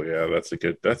 Nationals the goal. Yeah, that's a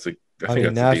good. I I think mean,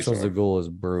 that's a nationals, the decent goal is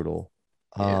brutal.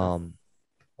 Yeah.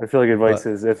 I feel like advice But-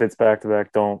 is if it's back to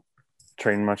back, don't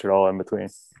train much at all in between.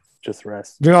 Just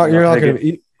rest. You're not Make going it- to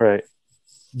eat. right.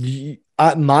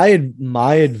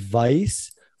 My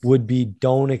advice would be,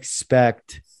 don't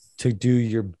expect to do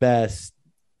your best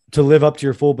to live up to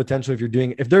your full potential.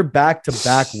 If they're back to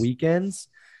back weekends,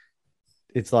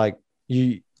 it's like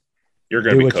You're do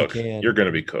gonna be what you cooked. can. You're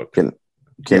gonna be cooked.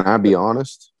 Can I be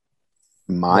honest?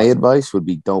 My advice would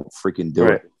be don't freaking do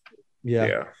Right. it. yeah.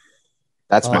 Yeah.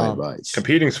 That's my Um, advice.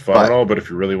 Competing's fun But- and all, but if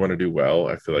you really want to do well,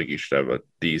 I feel like you should have a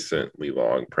decently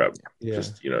long prep. Yeah.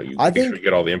 Just you I make sure think- you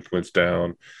get all the implements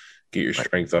down, get your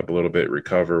strength up a little bit,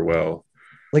 recover well.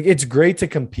 Like, it's great to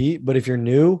compete, but if you're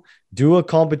new, do a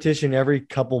competition every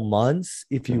couple months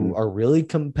if you Mhm. are really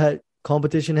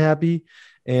competition happy,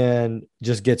 and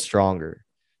just get stronger.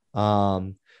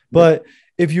 But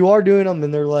if you are doing them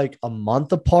and they're like a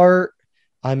month apart,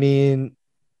 I mean,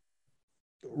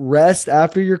 rest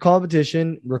after your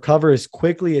competition, recover as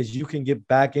quickly as you can, get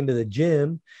back into the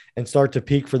gym and start to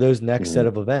peak for those next Mhm. set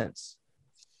of events.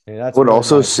 And that's I would really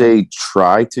also my- say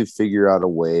try to figure out a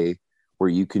way where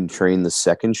you can train the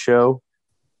second show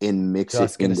and mix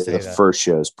Just it gonna into say the that. first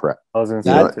show's prep. I was gonna You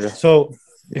say know that too. So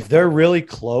if they're really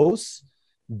close,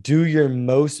 do your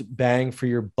most bang for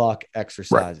your buck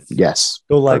exercises. Yes.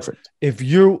 So like Perfect.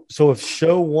 if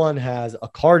show 1 has a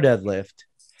car deadlift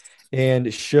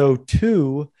and show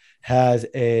 2 has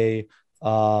a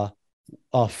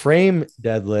frame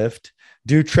deadlift,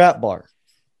 do trap bar.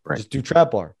 Right. Just do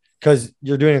trap bar, because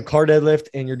you're doing a car deadlift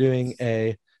and you're doing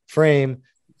a frame.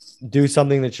 Do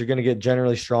something that you're going to get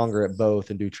generally stronger at both,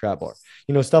 and do trap bar.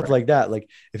 Stuff like that. Like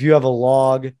if you have a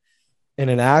log and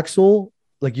an axle,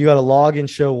 like you got a log in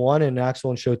show 1 and an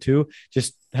axle in show 2,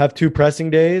 just have 2 pressing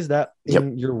days that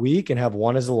in your week and have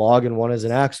one as a log and one as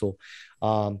an axle.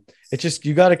 It's just,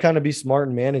 you got to kind of be smart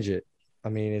and manage it. I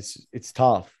mean, it's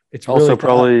tough. It's Also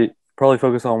really tough. probably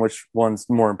focus on which one's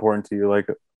more important to you. Like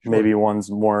maybe one's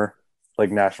more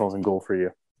like nationals and goal for you.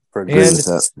 For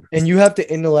and you have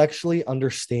to intellectually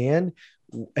understand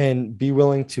and be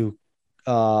willing to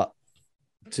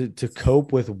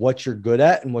cope with what you're good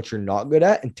at and what you're not good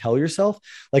at, and tell yourself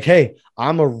like, hey,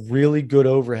 I'm a really good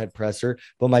overhead presser,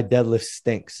 but my deadlift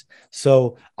stinks.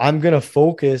 So I'm going to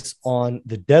focus on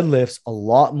the deadlifts a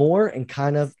lot more and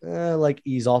kind of like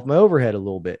ease off my overhead a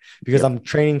little bit because I'm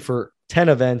training for 10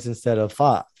 events instead of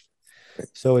 5.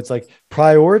 So it's like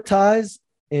prioritize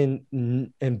and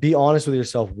be honest with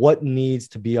yourself. What needs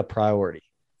to be a priority?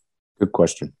 Good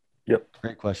question. Yep.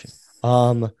 Great question.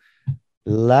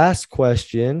 Last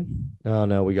question. Oh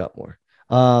no, we got more.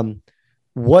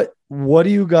 What do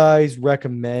you guys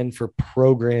recommend for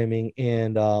programming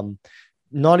and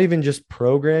not even just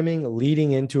programming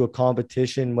leading into a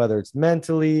competition, whether it's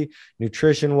mentally,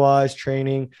 nutrition wise,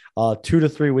 training, 2 to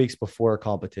 3 weeks before a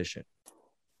competition?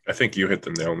 I think you hit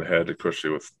the nail on the head, especially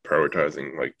with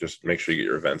prioritizing. Like, just make sure you get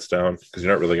your events down because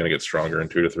you're not really going to get stronger in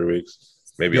 2 to 3 weeks.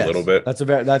 Maybe a little bit. That's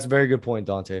a very good point,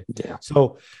 Dante. Yeah.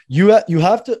 So you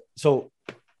have to.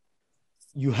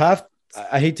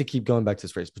 I hate to keep going back to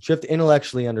this phrase, but you have to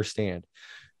intellectually understand,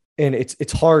 and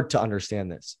it's hard to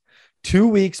understand this. 2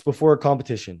 weeks before a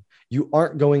competition, you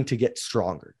aren't going to get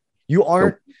stronger. You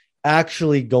aren't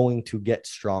actually going to get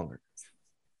stronger.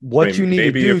 What you need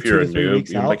to do if you're 2 to 3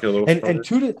 weeks out, and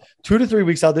 2 to 3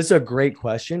 weeks out. This is a great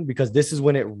question because this is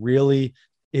when it really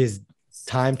is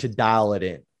time to dial it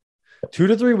in. 2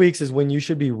 to 3 weeks is when you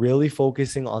should be really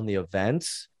focusing on the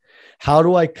events. How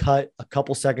do I cut a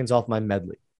couple seconds off my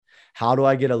medley? How do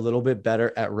I get a little bit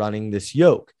better at running this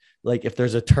yoke? Like if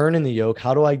there's a turn in the yoke,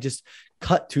 how do I just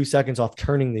cut 2 seconds off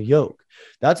turning the yoke?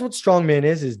 That's what strongman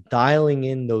is dialing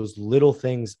in those little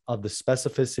things of the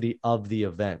specificity of the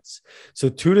events. So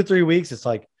 2 to 3 weeks, it's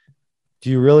like,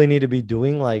 do you really need to be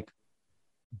doing like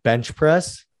bench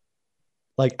press?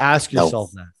 Like ask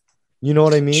yourself that. You know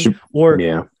what I mean?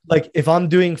 Or like if I'm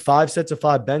doing 5 sets of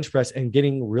 5 bench press and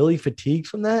getting really fatigued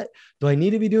from that, do I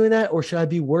need to be doing that? Or should I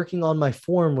be working on my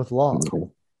form with log?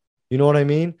 You know what I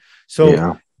mean?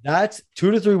 So that's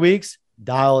 2 to 3 weeks,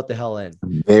 dial it the hell in.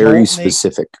 Very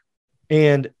specific.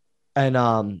 And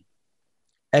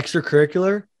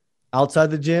extracurricular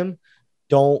outside the gym,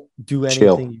 don't do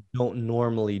anything you don't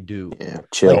normally do. Yeah,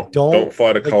 chill. Like, don't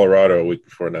fly to Colorado a week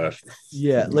before national.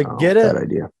 Yeah, like get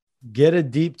a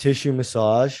deep tissue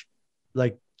massage,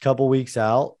 like a couple weeks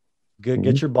out.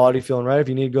 Get your body feeling right. If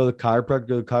you need to go to the chiropractor,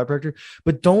 go to the chiropractor.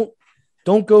 But don't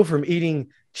go from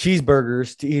eating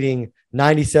cheeseburgers to eating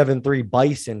 97.3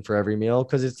 bison for every meal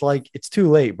because it's like it's too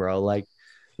late, bro. Like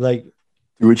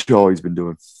which you've always been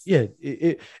doing. Yeah,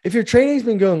 if your training's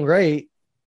been going great,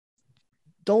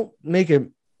 don't make a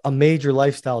major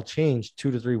lifestyle change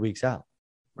 2 to 3 weeks out.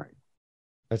 Right.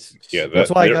 That's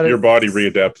why your body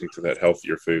readapting to that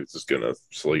healthier foods is gonna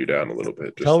slow you down a little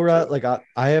bit.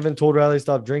 I haven't told Riley to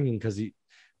stop drinking because he's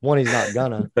not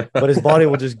gonna, but his body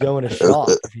will just go in a shock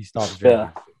if he stops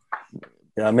drinking.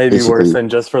 Yeah, maybe worse than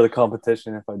just for the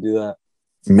competition if I do that.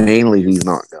 Mainly, he's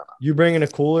not gonna. You bringing a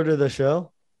cooler to the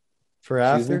show for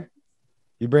after?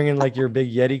 You bringing like your big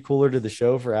Yeti cooler to the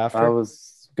show for after? I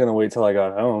was gonna wait till I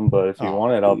got home, but if you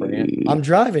want it, I'll bring it. I'm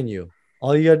driving you.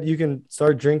 You can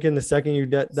start drinking the second you're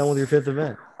done with your 5th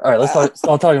event. All right, let's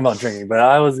stop talking about drinking. But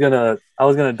I was gonna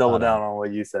double down on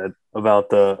what you said about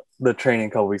the training a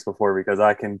couple weeks before because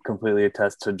I can completely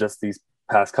attest to just these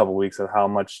past couple weeks of how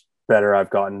much better I've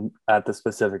gotten at the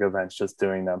specific events just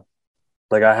doing them.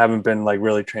 Like I haven't been like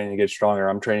really training to get stronger.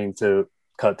 I'm training to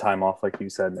cut time off, like you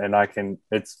said, and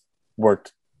it's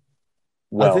worked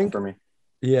well for me.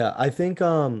 Yeah, I think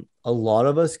a lot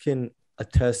of us can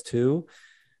attest to.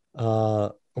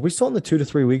 Are we still in the 2 to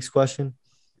 3 weeks question?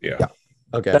 Yeah.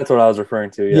 Okay. That's what I was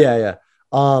referring to. Yeah.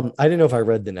 I didn't know if I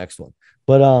read the next one,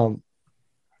 but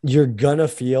you're gonna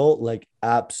feel like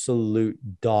absolute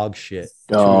dog shit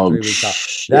 2 to 3 weeks out.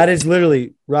 That is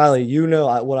literally, Riley, you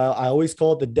know what I always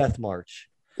call it the death march.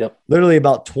 Yep. Literally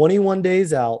about 21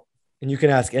 days out, and you can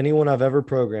ask anyone I've ever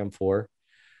programmed for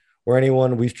or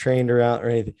anyone we've trained around or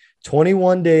anything.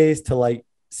 21 days to like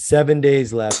 7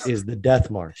 days left is the death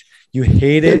march. You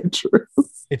hate it.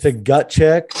 It's a gut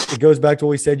check. It goes back to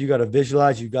what we said. You got to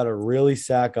visualize. You got to really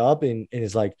sack up. And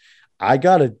it's like, I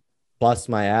got to bust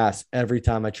my ass every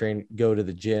time I go to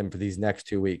the gym for these next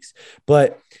 2 weeks.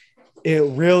 But it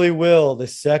really will. The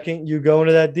second you go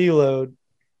into that deload,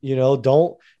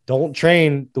 don't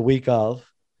train the week of.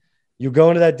 You go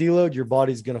into that deload, your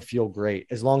body's going to feel great.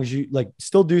 As long as you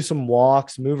still do some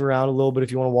walks, move around a little bit.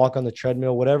 If you want to walk on the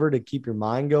treadmill, whatever, to keep your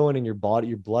mind going and your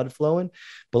blood flowing.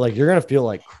 But you're going to feel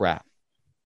like crap.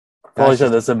 Probably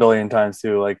said this a billion times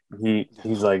too. Like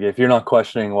he's like, if you're not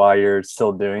questioning why you're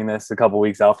still doing this a couple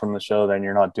weeks out from the show, then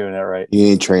you're not doing it right. You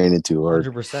ain't training too hard.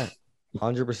 100%.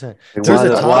 100%.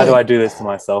 Why do I do this to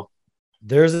myself?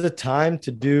 There's a time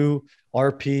to do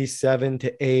RP 7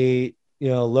 to 8,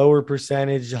 lower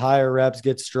percentage, higher reps,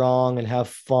 get strong and have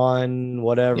fun,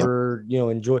 whatever,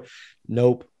 enjoy.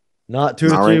 Nope. Not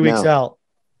 2 or 3 weeks out.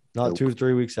 Not 2 or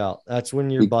 3 weeks out. That's when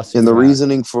you're busting. And the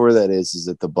reasoning for that is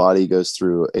that the body goes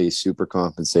through a super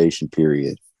compensation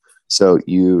period. So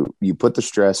you put the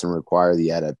stress and require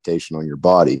the adaptation on your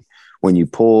body. When you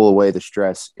pull away the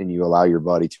stress and you allow your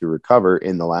body to recover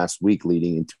in the last week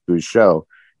leading into a show,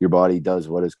 your body does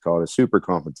what is called a super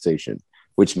compensation,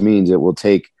 which means it will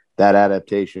take that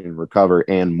adaptation, recover,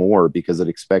 and more because it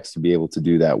expects to be able to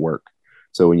do that work.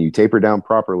 So when you taper down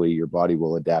properly, your body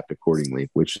will adapt accordingly,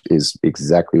 which is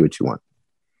exactly what you want.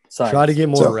 Science. Try to get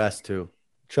more rest too.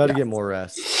 Try to get more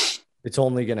rest. It's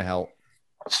only going to help.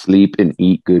 Sleep and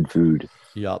eat good food.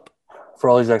 Yup. For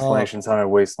all these explanations, sounded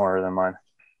way smarter than mine.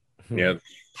 Yeah,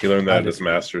 he learned that in his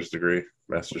master's degree,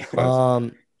 master's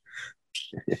class.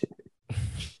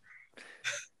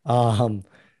 What's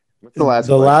the last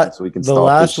one? So we can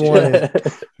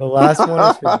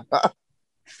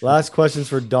last question's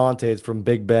for Dante. It's from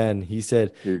Big Ben. He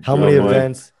said, How many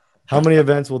events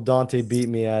will Dante beat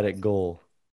me at goal?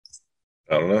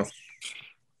 I don't know.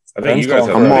 I think you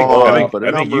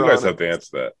guys have to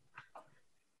answer that.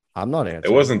 I'm not answering.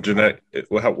 It wasn't genetic.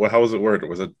 How was it worded?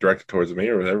 Was it directed towards me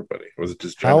or was everybody? Was it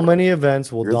just general? How many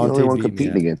events will Dante the only one beat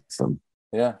competing me against them?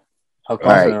 Yeah. All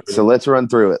right, so let's run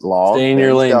through it. Log. Stay in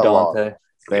your lane, Dante.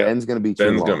 Ben's going to be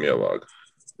Ben's going to be a log.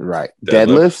 Right.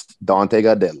 Deadlifts. Dante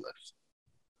got deadlifts.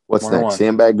 What's next?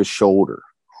 Sandbag to shoulder.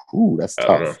 Ooh, that's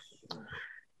tough.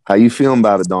 How you feeling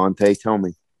about it, Dante? Tell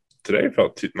me. Today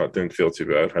I didn't feel too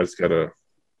bad. I just got to,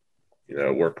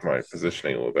 work my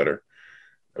positioning a little better.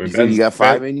 I mean, you got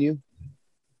 5 in you?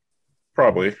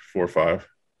 Probably 4 or 5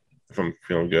 if I'm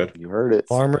feeling good. You heard it.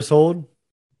 Farmer's hold?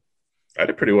 I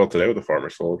did pretty well today with the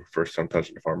farmer's hold. First time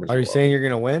touching the farmer's hold. Are you saying you're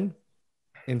going to win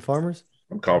in farmers?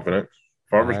 I'm confident.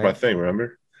 Farmer's my thing,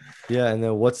 remember? Yeah, and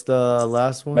then what's the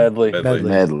last one?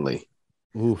 Medley.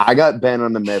 Oof. I got Ben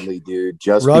on the medley, dude,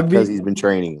 just because he's been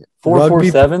training it.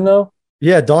 4-4-7 though?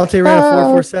 Yeah, Dante ran a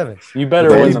 4-4-7. You better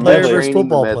win the player medley. versus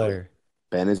football player.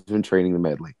 Ben has been training the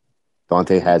medley.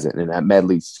 Dante hasn't, and that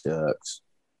medley sucks.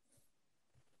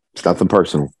 It's nothing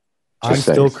personal. I'm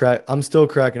still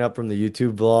cracking up from the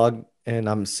YouTube vlog, and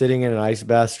I'm sitting in an ice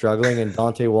bath struggling, and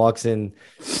Dante walks in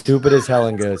stupid as hell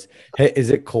and goes, "Hey, is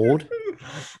it cold?"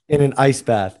 In an ice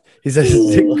bath. He says,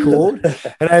 "Is it cold?"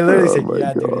 And I literally said,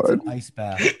 "Yeah, dude, it's an ice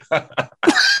bath."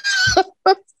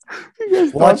 He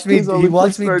watched me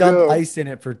dump ice in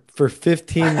it for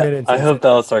 15 minutes. I hope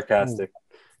that was sarcastic.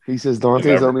 He says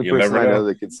Dante's the only person I know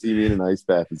that can see me in an ice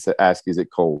bath and ask, "Is it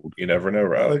cold?" You never know,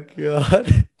 Rob. Oh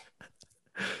God.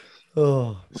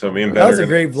 Oh, so me and Ben that was a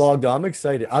great vlog, though. I'm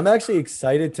excited. I'm actually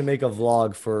excited to make a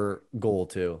vlog for goal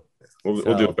too. We'll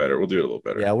do it better. We'll do it a little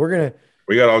better. Yeah, we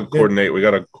got to coordinate. We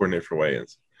got to coordinate for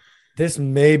weigh-ins. This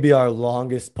may be our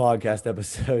longest podcast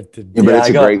episode to do. Yeah, but it's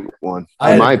a great one.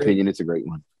 In my opinion, it's a great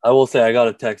one. I will say I got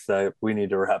a text that we need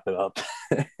to wrap it up.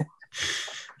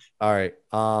 All right.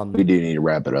 We do need to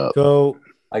wrap it up. So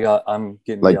I'm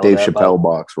getting like Dave Chappelle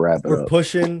box. Wrap it up. We're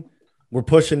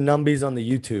pushing numbies on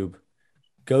the YouTube.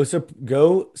 Go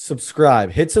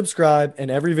subscribe. Hit subscribe, and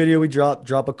every video we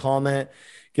drop a comment.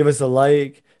 Give us a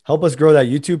like. Help us grow that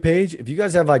YouTube page. If you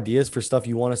guys have ideas for stuff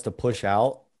you want us to push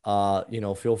out,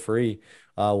 feel free.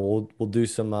 We'll do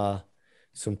some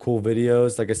cool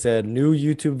videos. Like I said, new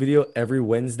YouTube video every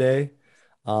Wednesday.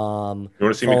 You want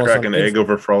to see me crack an egg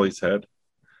over Frawley's head?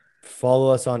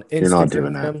 Follow us on Instagram. You're not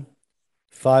doing that.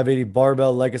 580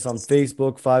 Barbell. Like us on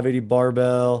Facebook, 580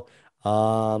 Barbell.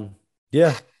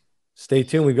 Yeah. Stay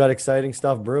tuned. We've got exciting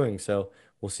stuff brewing. So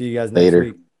we'll see you guys next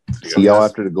week. See y'all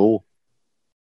after the goal.